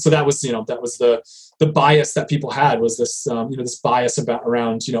and so that was the bias that people had, was this this bias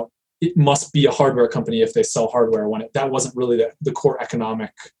around it must be a hardware company if they sell hardware, when that wasn't really the core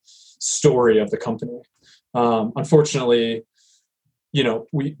economic story of the company. Unfortunately,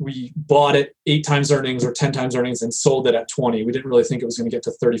 we bought it 8 times earnings or 10 times earnings and sold it at 20. We didn't really think it was going to get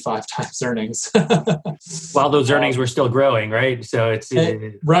to 35 times earnings. While those earnings were still growing, right? So it's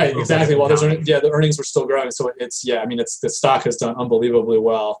right, exactly. While the earnings were still growing. So the stock has done unbelievably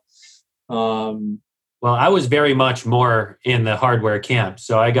well. Well, I was very much more in the hardware camp,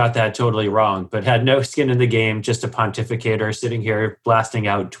 so I got that totally wrong, but had no skin in the game, just a pontificator sitting here blasting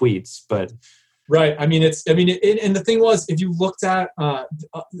out tweets. But right, and the thing was, if you looked at the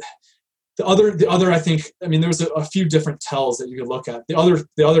other, I think, there was a few different tells that you could look at. The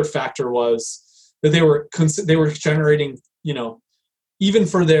other factor was that they were generating, even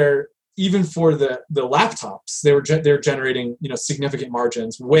for the laptops, they're generating significant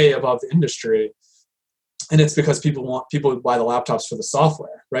margins way above the industry. And it's because people would buy the laptops for the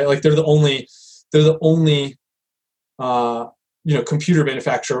software, right? Like they're the only computer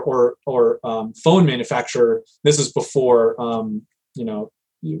manufacturer or phone manufacturer. This is before Xiaomi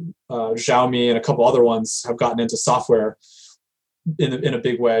and a couple other ones have gotten into software in a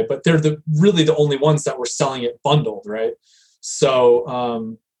big way, but they're really the only ones that were selling it bundled, right?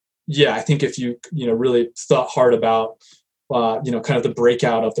 So I think if you really thought hard about kind of the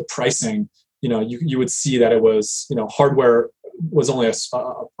breakout of the pricing, you would see that it was, hardware was only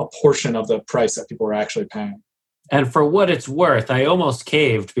a portion of the price that people were actually paying. And for what it's worth, I almost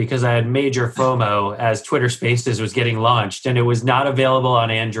caved because I had major FOMO as Twitter Spaces was getting launched and it was not available on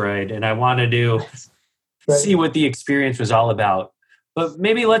Android. And I wanted to see what the experience was all about. But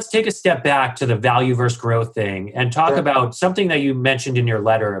maybe let's take a step back to the value versus growth thing and talk about something that you mentioned in your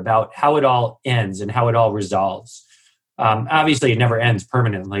letter about how it all ends and how it all resolves. Obviously, it never ends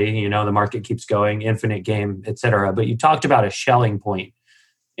permanently. The market keeps going, infinite game, et cetera. But you talked about a Schelling point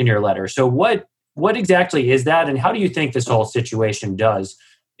in your letter. So what exactly is that, and how do you think this whole situation does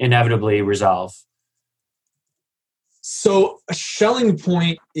inevitably resolve? So a Schelling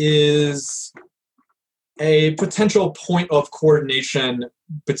point is a potential point of coordination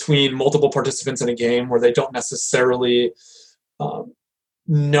between multiple participants in a game where they don't necessarily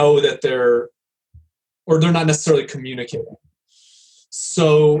know that they're not necessarily communicating.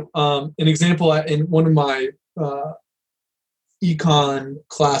 So an example in one of my econ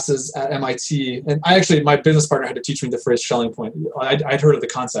classes at MIT, and my business partner had to teach me the phrase Schelling point. I'd heard of the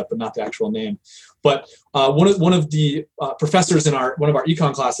concept, but not the actual name. But one of the professors in one of our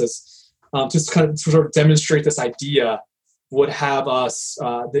econ classes, just kind of sort of demonstrate this idea, would have us.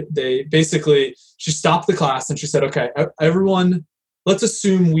 She stopped the class and she said, "Okay, everyone, let's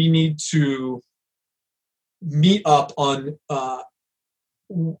assume we need to meet up on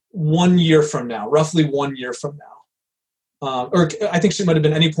 1 year from now, roughly 1 year from now." Or I think she might have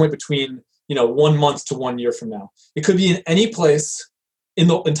been any point between 1 month to 1 year from now. It could be in any place in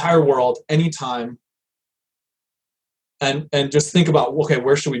the entire world, anytime. And just think about, okay,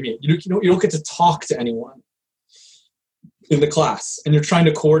 where should we meet? You don't get to talk to anyone in the class, and you're trying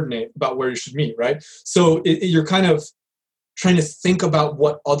to coordinate about where you should meet, right? So you're kind of trying to think about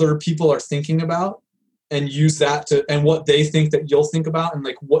what other people are thinking about, and use that and what they think that you'll think about, and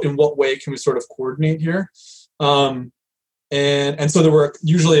in what way can we sort of coordinate here? And so there were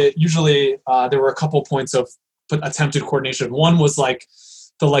usually there were a couple points of attempted coordination. One was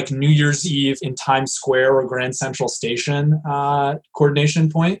the New Year's Eve in Times Square or Grand Central Station coordination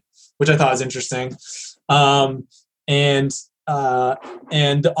point, which I thought was interesting. And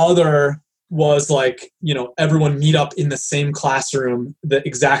the other was everyone meet up in the same classroom the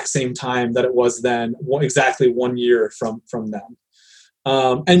exact same time that it was then, exactly 1 year from then.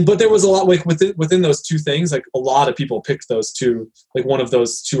 But there was a lot within those two things. A lot of people picked those two, one of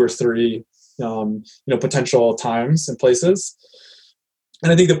those two or three, potential times and places.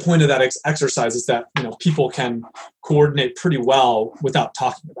 And I think the point of that exercise is that people can coordinate pretty well without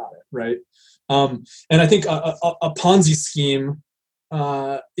talking about it, right? And I think a Ponzi scheme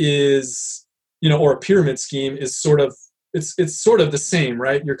is, or a pyramid scheme is sort of it's sort of the same,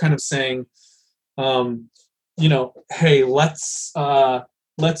 right? You're kind of saying, hey, let's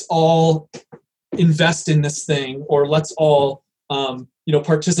all invest in this thing, or let's all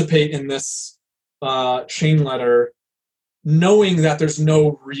participate in this chain letter, knowing that there's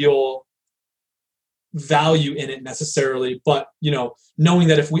no real value in it necessarily, but knowing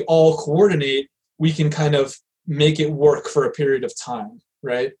that if we all coordinate, we can kind of make it work for a period of time,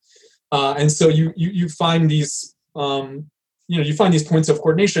 right? And so you find these you find these points of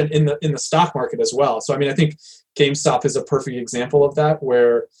coordination in the stock market as well. So I think GameStop is a perfect example of that,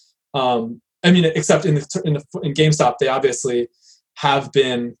 where except in GameStop, they obviously have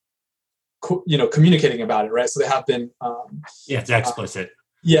been communicating about it, right? So they have been it's explicit.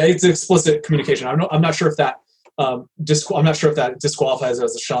 It's explicit communication. I'm not sure if that disqualifies it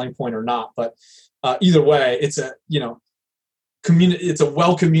as a Schelling point or not, but either way, it's a it's a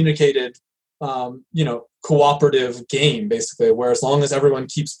well communicated cooperative game, basically, where as long as everyone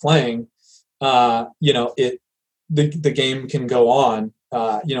keeps playing, the game can go on.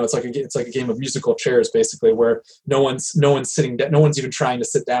 It's like a game of musical chairs, basically, where no one's sitting down, no one's even trying to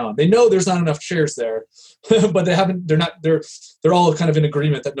sit down. They know there's not enough chairs there, but they're all kind of in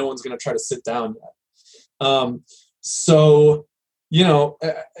agreement that no one's going to try to sit down yet. And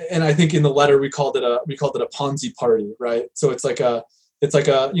I think in the letter we called it a Ponzi party, right? So it's like a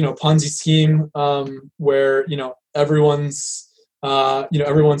Ponzi scheme where everyone's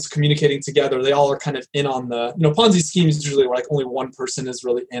everyone's communicating together. They all are kind of in on the Ponzi scheme is usually where only one person is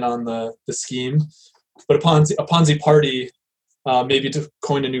really in on the scheme, but a Ponzi party, maybe to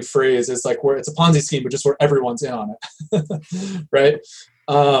coin a new phrase, is where it's a Ponzi scheme but just where everyone's in on it, right?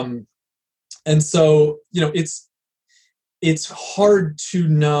 And so it's hard to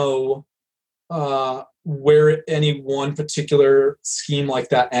know where any one particular scheme like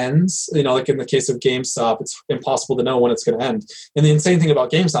that ends. Like in the case of GameStop, it's impossible to know when it's going to end. And the insane thing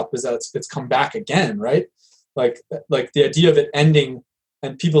about GameStop is that it's come back again, right? Like the idea of it ending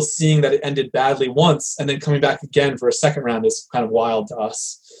and people seeing that it ended badly once and then coming back again for a second round is kind of wild to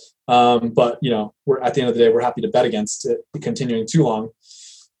us. But we're at the end of the day, we're happy to bet against it continuing too long.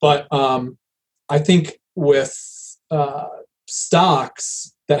 But I think with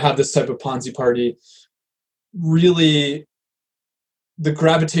stocks that have this type of Ponzi party, really the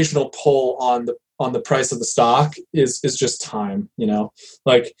gravitational pull on the price of the stock is just time.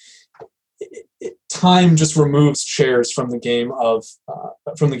 Like time just removes chairs from the game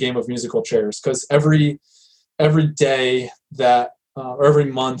of musical chairs, because every day that or every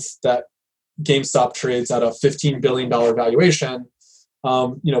month that GameStop trades at a $15 billion valuation,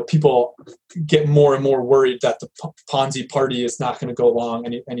 people get more and more worried that the Ponzi party is not going to go along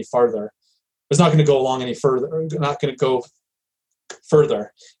any farther. It's not going to go along any further. Not going to go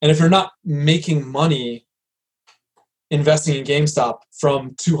further. And if you're not making money investing in GameStop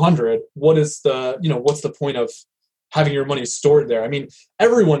from 200, what's the point of having your money stored there? I mean,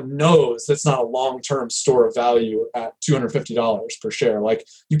 everyone knows that's not a long-term store of value at $250 per share. Like,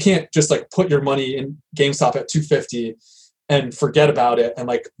 you can't just put your money in GameStop at $250 and forget about it and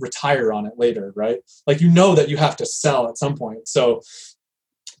retire on it later, right? That you have to sell at some point. So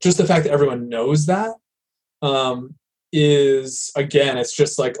just the fact that everyone knows that is, again, it's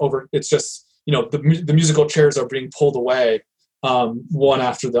just the musical chairs are being pulled away one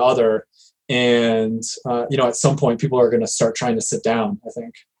after the other. And, at some point people are going to start trying to sit down, I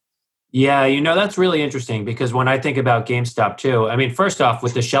think. Yeah, that's really interesting, because when I think about GameStop too, I mean, first off,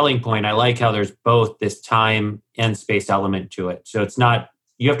 with the Schelling point, I like how there's both this time and space element to it. So it's not,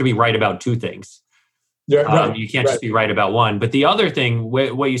 you have to be right about two things. Yeah, right. You can't just be right about one. But the other thing,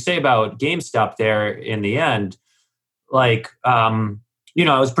 what you say about GameStop there in the end, I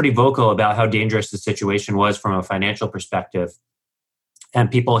was pretty vocal about how dangerous the situation was from a financial perspective. And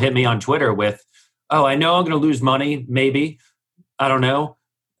people hit me on Twitter with, oh, I know I'm going to lose money, maybe. I don't know.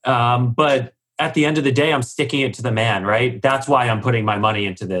 But at the end of the day, I'm sticking it to the man, right? That's why I'm putting my money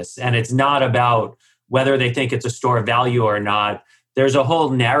into this. And it's not about whether they think it's a store of value or not. There's a whole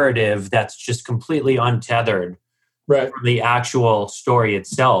narrative that's just completely untethered from the actual story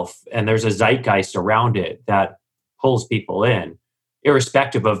itself. And there's a zeitgeist around it that pulls people in,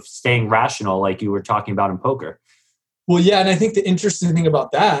 irrespective of staying rational, like you were talking about in poker. Well, yeah, and I think the interesting thing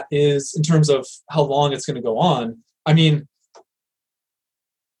about that is, in terms of how long it's going to go on, I mean,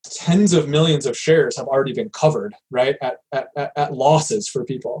 tens of millions of shares have already been covered, right, at losses for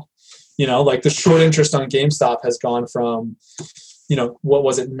people. The short interest on GameStop has gone from, what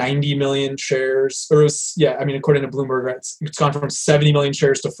was it, 90 million shares? Or according to Bloomberg, it's gone from 70 million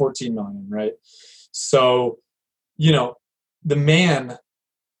shares to 14 million, right? So, the man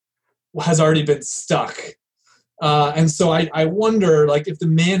has already been stuck. And so I wonder, if the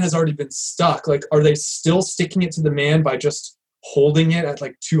man has already been stuck, are they still sticking it to the man by just holding it at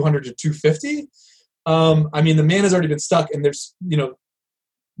 200 to 250? I mean, the man has already been stuck, and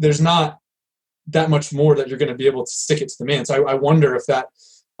there's not that much more that you're going to be able to stick it to the man. So I wonder if that,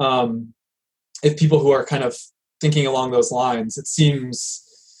 if people who are kind of thinking along those lines, it seems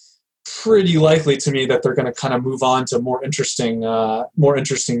pretty likely to me that they're going to kind of move on to more interesting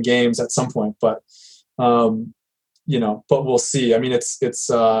games at some point. But but we'll see. I mean, it's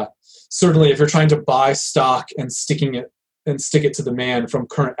certainly, if you're trying to buy stock and stick it to the man from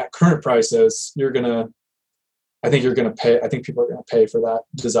current prices, I think you're gonna pay. I think people are gonna pay for that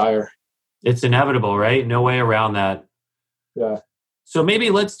desire. It's inevitable, right? No way around that. Yeah. So maybe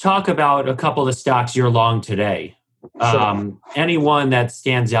let's talk about a couple of stocks you're long today. Sure. Any one that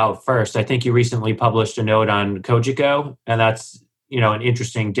stands out first? I think you recently published a note on Cogeco, and that's an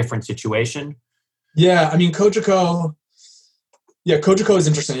interesting, different situation. Yeah, I mean, Cogeco is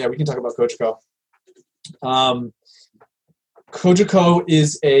interesting. Yeah, we can talk about Cogeco. Cogeco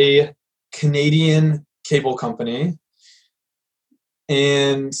is a Canadian cable company,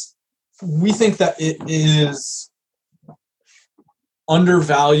 and we think that it is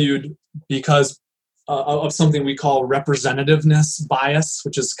undervalued because of something we call representativeness bias,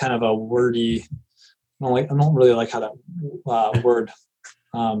 which is kind of a wordy. I don't really like how that word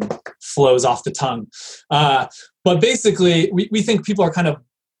flows off the tongue. But basically, we think people are kind of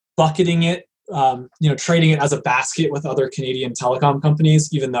bucketing it, trading it as a basket with other Canadian telecom companies,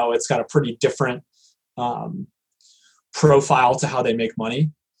 even though it's got a pretty different profile to how they make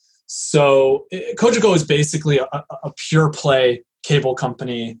money. So Cogeco is basically a pure play cable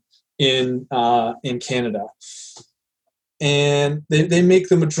company in Canada. And they make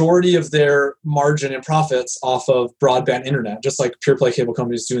the majority of their margin and profits off of broadband internet, just like pure play cable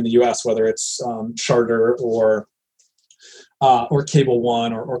companies do in the US, whether it's Charter or Cable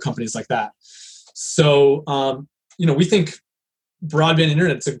One or companies like that. So, we think broadband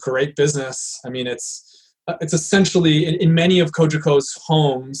internet, it's a great business. I mean, it's essentially in many of Cogeco's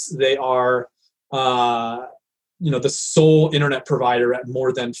homes, they are, the sole internet provider at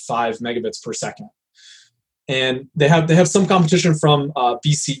more than 5 megabits per second. And they have some competition from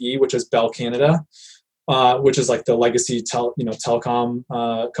BCE, which is Bell Canada, which is like the legacy telecom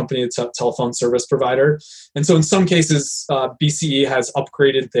company, telephone service provider. And so in some cases, BCE has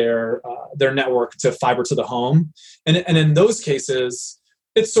upgraded their network to fiber to the home, and in those cases,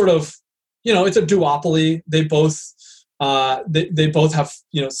 it's sort of, it's a duopoly. They both they both have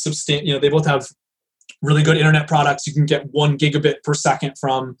they both have really good internet products. You can get 1 gigabit per second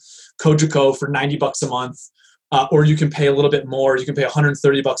from Cogeco for $90 a month. Or you can pay a little bit more. You can pay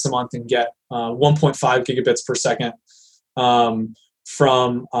 $130 a month and get 1.5 gigabits per second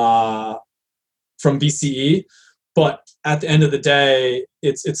from BCE. But at the end of the day,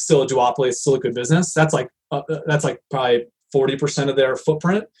 it's still a duopoly. It's still a good business. That's like probably 40% of their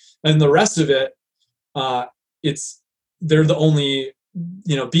footprint, and the rest of it, they're the only.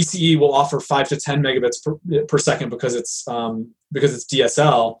 BCE will offer 5 to 10 megabits per second because it's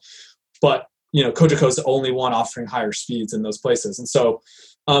DSL, but Cogeco is the only one offering higher speeds in those places. And so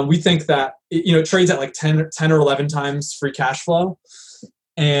we think that, it trades at like 10 or 11 times free cash flow.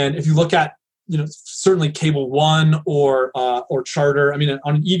 And if you look at, certainly Cable One or Charter, I mean,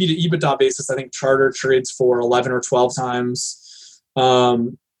 on an EV to EBITDA basis, I think Charter trades for 11 or 12 times.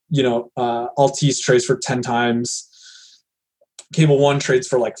 Altice trades for 10 times. Cable One trades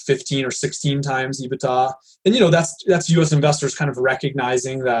for like 15 or 16 times EBITDA. And, that's US investors kind of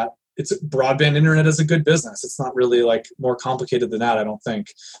recognizing that it's broadband internet is a good business. It's not really like more complicated than that, I don't think,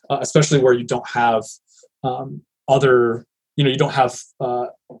 especially where you don't have you don't have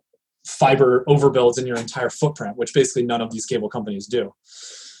fiber overbuilds in your entire footprint, which basically none of these cable companies do.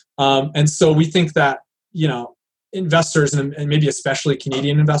 And so we think that, investors and maybe especially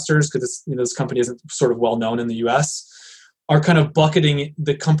Canadian investors, because this company isn't sort of well known in the US, are kind of bucketing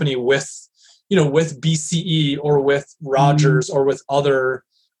the company with BCE or with Rogers or with other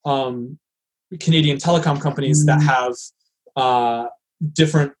Canadian telecom companies that have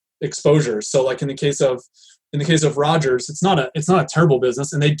different exposures. So like in the case of Rogers, it's not a terrible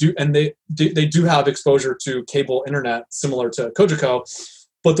business, and they do have exposure to cable internet similar to Cogeco,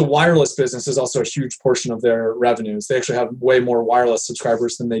 but the wireless business is also a huge portion of their revenues. They actually have way more wireless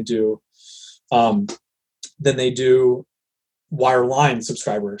subscribers than they do wireline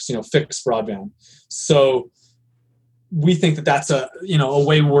subscribers, fixed broadband. So we think that that's a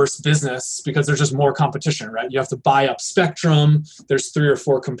way worse business because there's just more competition, right? You have to buy up spectrum. There's 3 or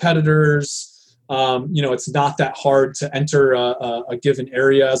 4 competitors. It's not that hard to enter a given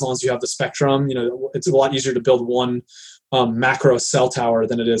area as long as you have the spectrum. It's a lot easier to build one macro cell tower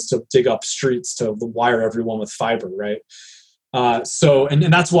than it is to dig up streets to wire everyone with fiber, right? So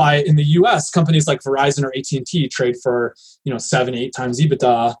that's why in the U.S. companies like Verizon or AT&T trade for 7-8 times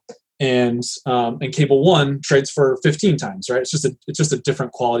EBITDA. And Cable One trades for 15 times, right? It's just a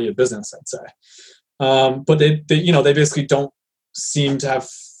different quality of business, I'd say. But they basically don't seem to have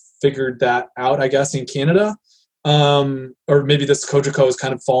figured that out, I guess, in Canada. Or maybe this Cogeco is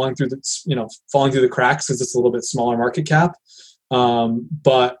kind of falling through the cracks because it's a little bit smaller market cap.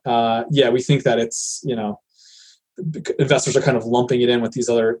 But we think that it's investors are kind of lumping it in with these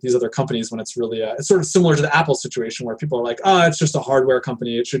other companies when it's really it's sort of similar to the Apple situation where people are like, it's just a hardware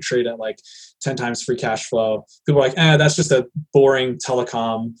company, it should trade at like 10 times free cash flow. People are like, that's just a boring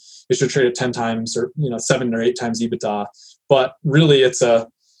telecom, it should trade at 10 times or 7 or 8 times EBITDA. But really it's a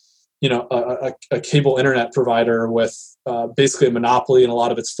cable internet provider with basically a monopoly in a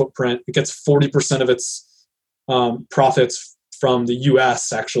lot of its footprint. It gets 40% of its profits from the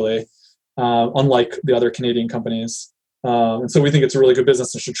US actually. Unlike the other Canadian companies. And so we think it's a really good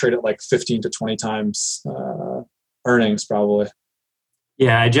business and should trade at like 15 to 20 times earnings probably.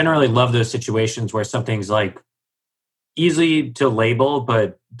 Yeah, I generally love those situations where something's like easy to label,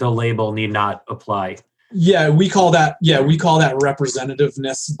 but the label need not apply. Yeah, we call that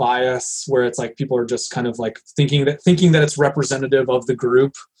representativeness bias, where it's like people are just kind of like thinking that it's representative of the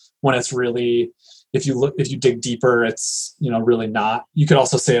group when it's really, if you dig deeper, it's really not. You could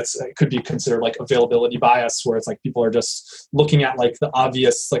also say it could be considered like availability bias, where it's like people are just looking at like the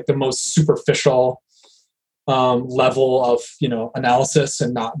obvious, like the most superficial level of analysis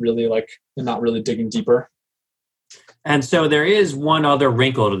and not really digging deeper. And so there is one other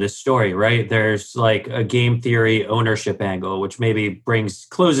wrinkle to this story, right? There's like a game theory ownership angle, which maybe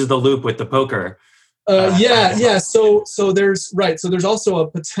closes the loop with the poker. Yeah. So there's also a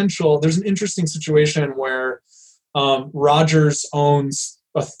potential. There's an interesting situation where Rogers owns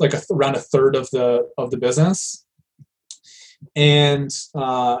around a third of the business, And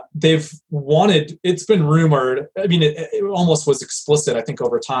they've wanted, it's been rumored, I mean, it almost was explicit, I think,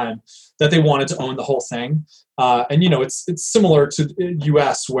 over time, that they wanted to own the whole thing. And, it's similar to the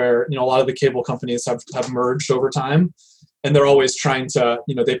US where, a lot of the cable companies have merged over time, and they're always trying to,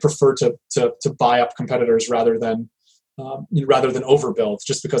 they prefer to buy up competitors rather than overbuild,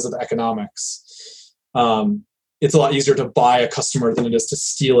 just because of the economics. It's a lot easier to buy a customer than it is to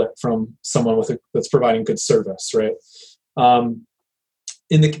steal it from someone that's providing good service, right?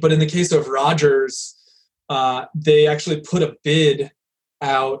 In the case of Rogers, they actually put a bid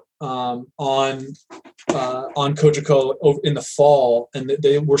out on Cogeco in the fall, and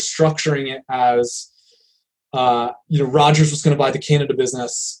they were structuring it as Rogers was going to buy the Canada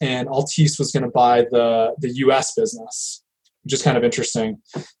business, and Altice was going to buy the U.S. business, which is kind of interesting.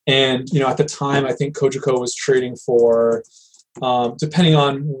 And at the time, I think Cogeco was trading for, depending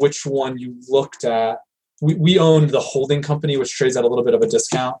on which one you looked at. We owned the holding company, which trades at a little bit of a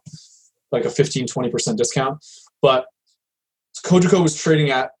discount, like a 15-20% discount. But Cogeco was trading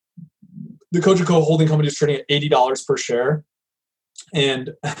at, the Cogeco holding company was trading at $80 per share.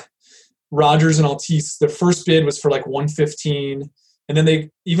 And Rogers and Altice, their first bid was for like $115. And then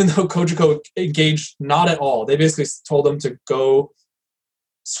even though Cogeco engaged not at all, they basically told them to go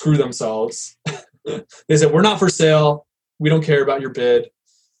screw themselves. They said, we're not for sale. We don't care about your bid.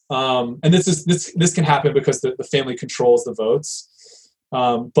 And this can happen because the family controls the votes.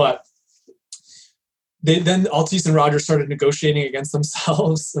 But then Altice and Rogers started negotiating against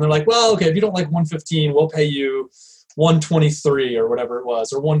themselves, and they're like, well, okay, if you don't like 115, we'll pay you 123 or whatever it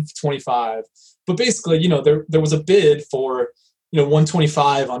was, or 125. But basically, there was a bid for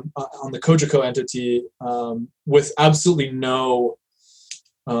 125 on the Cogeco entity, with absolutely no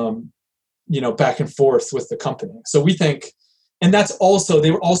back and forth with the company. So we think. And that's also, they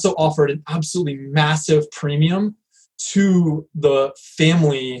were also offered an absolutely massive premium to the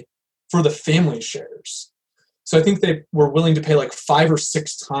family for the family shares. So I think they were willing to pay like 5 or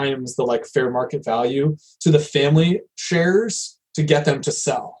 6 times the like fair market value to the family shares to get them to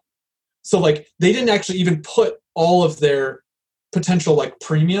sell. So like they didn't actually even put all of their potential like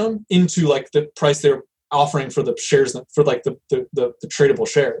premium into like the price they were offering for the shares, for like the tradable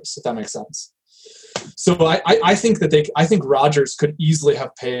shares, if that makes sense. So I think I think Rogers could easily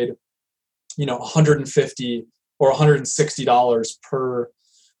have paid, $150 or $160 per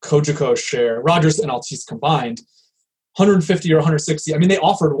Cogeco share, Rogers and Altice combined, 150 or 160. I mean, they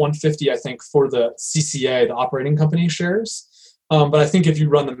offered 150, I think, for the CCA, the operating company shares. But I think if you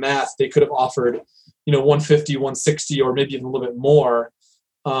run the math, they could have offered, 150, 160, or maybe even a little bit more,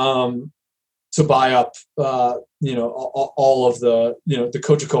 to buy up, all of the, the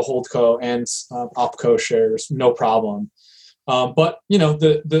Cogeco Holdco and OpCo shares, no problem. But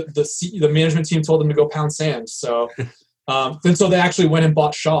the management team told them to go pound sand. So then so they actually went and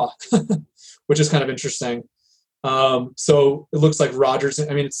bought Shaw, which is kind of interesting. So it looks like Rogers.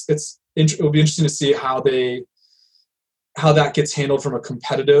 I mean, it will be interesting to see how that gets handled from a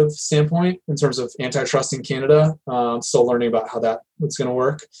competitive standpoint in terms of antitrust in Canada. Still learning about how that's going to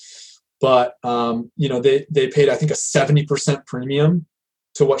work. But they paid, I think, a 70% premium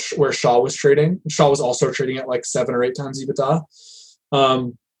to where Shaw was trading. Shaw was also trading at like 7 or 8 times EBITDA.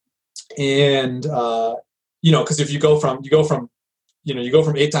 Because if you go from 8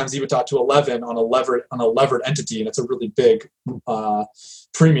 times EBITDA to 11 on a levered entity, and it's a really big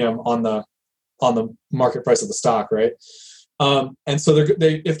premium on the market price of the stock, right? And so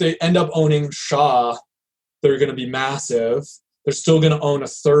if they end up owning Shaw, they're going to be massive. They're still going to own a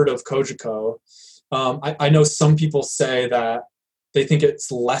third of Cogeco. I know some people say that they think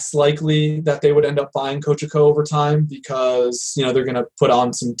it's less likely that they would end up buying Cogeco over time because they're going to put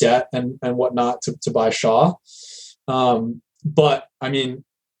on some debt and whatnot to buy Shaw. But I mean,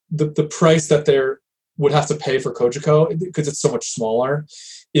 the price that they would have to pay for Cogeco, because it's so much smaller,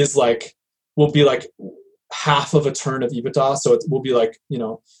 will be like half of a turn of EBITDA. So it will be like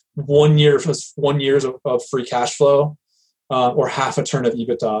 1 year of free cash flow. Or half a turn of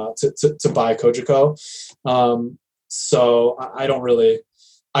EBITDA to buy Cogeco. So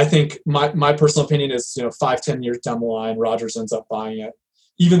I think my personal opinion is, 5-10 years down the line, Rogers ends up buying it.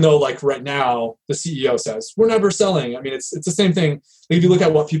 Even though like right now, the CEO says, we're never selling. I mean, it's the same thing. Like, if you look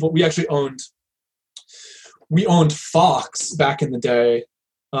at what we actually owned Fox back in the day.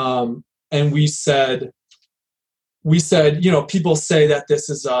 And we said, people say that this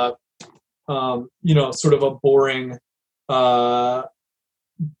is a, sort of a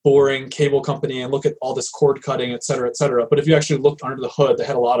boring cable company, and look at all this cord cutting, et cetera, et cetera. But if you actually looked under the hood, they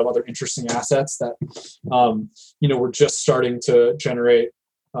had a lot of other interesting assets that, were just starting to generate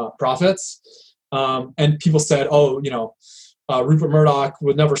profits. And people said, Rupert Murdoch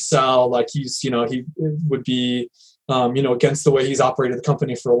would never sell. Like he's, he would be, against the way he's operated the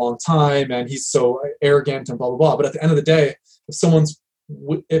company for a long time, and he's so arrogant and blah blah blah. But at the end of the day, if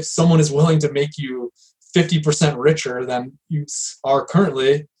someone is willing to make you 50% richer than you are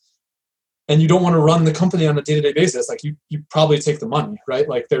currently, and you don't want to run the company on a day-to-day basis, like you probably take the money, right?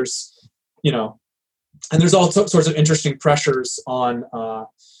 Like there's, and there's all sorts of interesting pressures on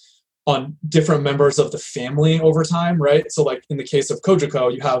different members of the family over time, right? So like in the case of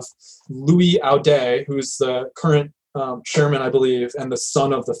Cogeco, you have Louis Audet, who's the current chairman, I believe, and the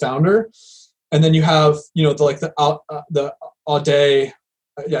son of the founder. And then you have, the Audet,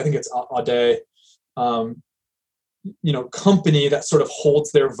 I think it's Audet, company that sort of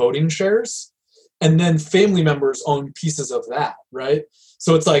holds their voting shares. And then family members own pieces of that, right?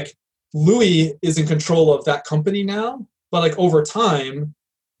 So it's like Louis is in control of that company now, but like over time,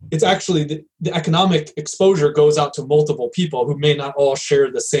 it's actually the economic exposure goes out to multiple people who may not all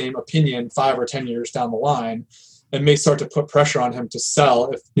share the same opinion 5 or 10 years down the line, and may start to put pressure on him to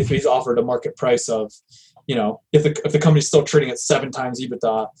sell if he's offered a market price of, if the company's still trading at 7 times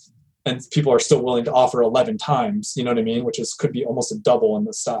EBITDA and people are still willing to offer 11 times, you know what I mean? Which could be almost a double in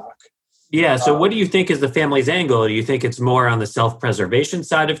the stock. Yeah. So what do you think is the family's angle? Do you think it's more on the self-preservation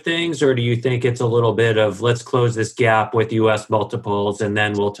side of things, or do you think it's a little bit of let's close this gap with US multiples and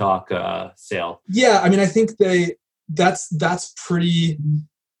then we'll talk sale? Yeah. I mean, I think that's pretty,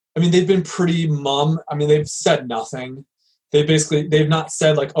 they've been pretty mum. They've said nothing. They've not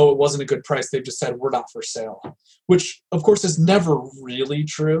said like, oh, it wasn't a good price. They've just said, we're not for sale, which of course is never really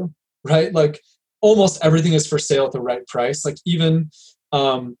true, right? Like almost everything is for sale at the right price. Like even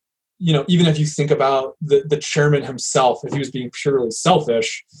if you think about the chairman himself, if he was being purely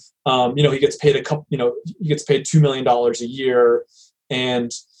selfish, he gets paid he gets paid $2 million a year,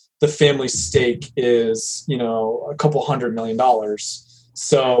 and the family stake is, a couple $100 million.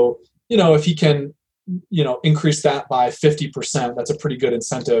 So, if he can, increase that by 50%, that's a pretty good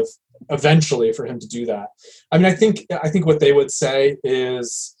incentive eventually for him to do that. I think what they would say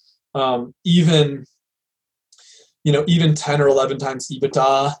is, even 10 or 11 times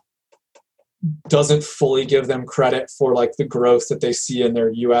EBITDA doesn't fully give them credit for like the growth that they see in their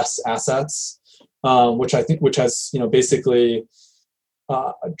US assets, which has, basically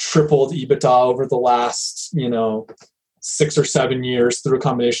tripled EBITDA over the last, 6 or 7 years through a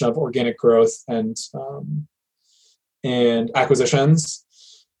combination of organic growth and acquisitions.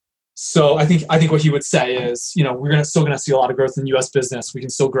 So I think what he would say is, we're still going to see a lot of growth in US business. We can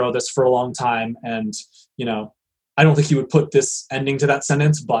still grow this for a long time. And, I don't think he would put this ending to that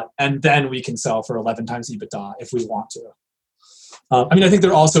sentence, and then we can sell for 11 times EBITDA if we want to. I think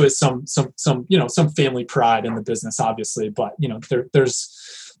there also is some family pride in the business, obviously, but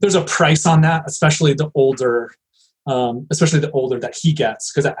there's a price on that, especially the older that he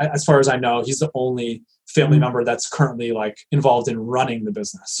gets, because as far as I know, he's the only family member that's currently like involved in running the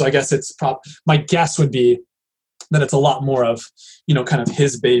business. So I guess my guess would be that it's a lot more of kind of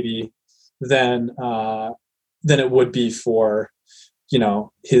his baby than it would be for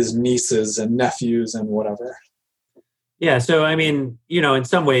his nieces and nephews and whatever. Yeah. So, in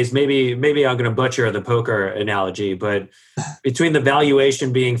some ways, maybe I'm going to butcher the poker analogy, but between the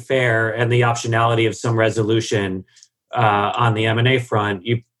valuation being fair and the optionality of some resolution on the M&A front,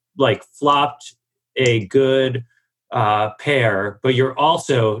 you like flopped a good pair, but you're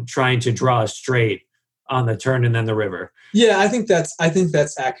also trying to draw a straight on the turn and then the river. Yeah, I think that's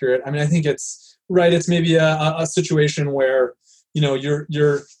accurate. I think it's right. It's maybe a situation where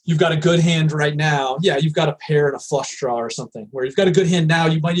you've got a good hand right now. Yeah, you've got a pair and a flush draw or something. Where you've got a good hand now,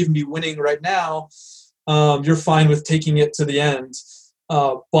 you might even be winning right now. You're fine with taking it to the end,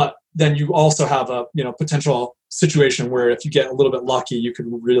 but then you also have a potential situation where if you get a little bit lucky, you could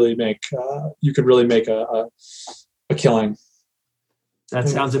really make a killing. That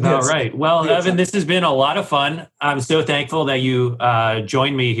sounds about right. Well, Evan, this has been a lot of fun. I'm so thankful that you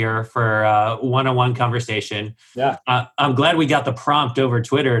joined me here for a one-on-one conversation. Yeah. I'm glad we got the prompt over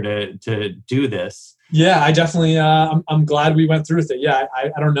Twitter to do this. Yeah, I definitely, I'm glad we went through with it. Yeah,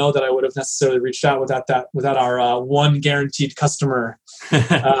 I don't know that I would have necessarily reached out without our one guaranteed customer,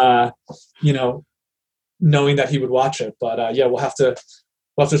 knowing that he would watch it. But yeah, we'll have to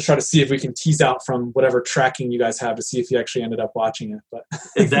try to see if we can tease out from whatever tracking you guys have to see if he actually ended up watching it. But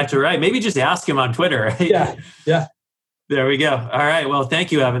exactly right. Maybe just ask him on Twitter. Right? Yeah. There we go. All right. Well,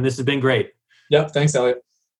 thank you, Evan. This has been great. Yep. Thanks, Elliot.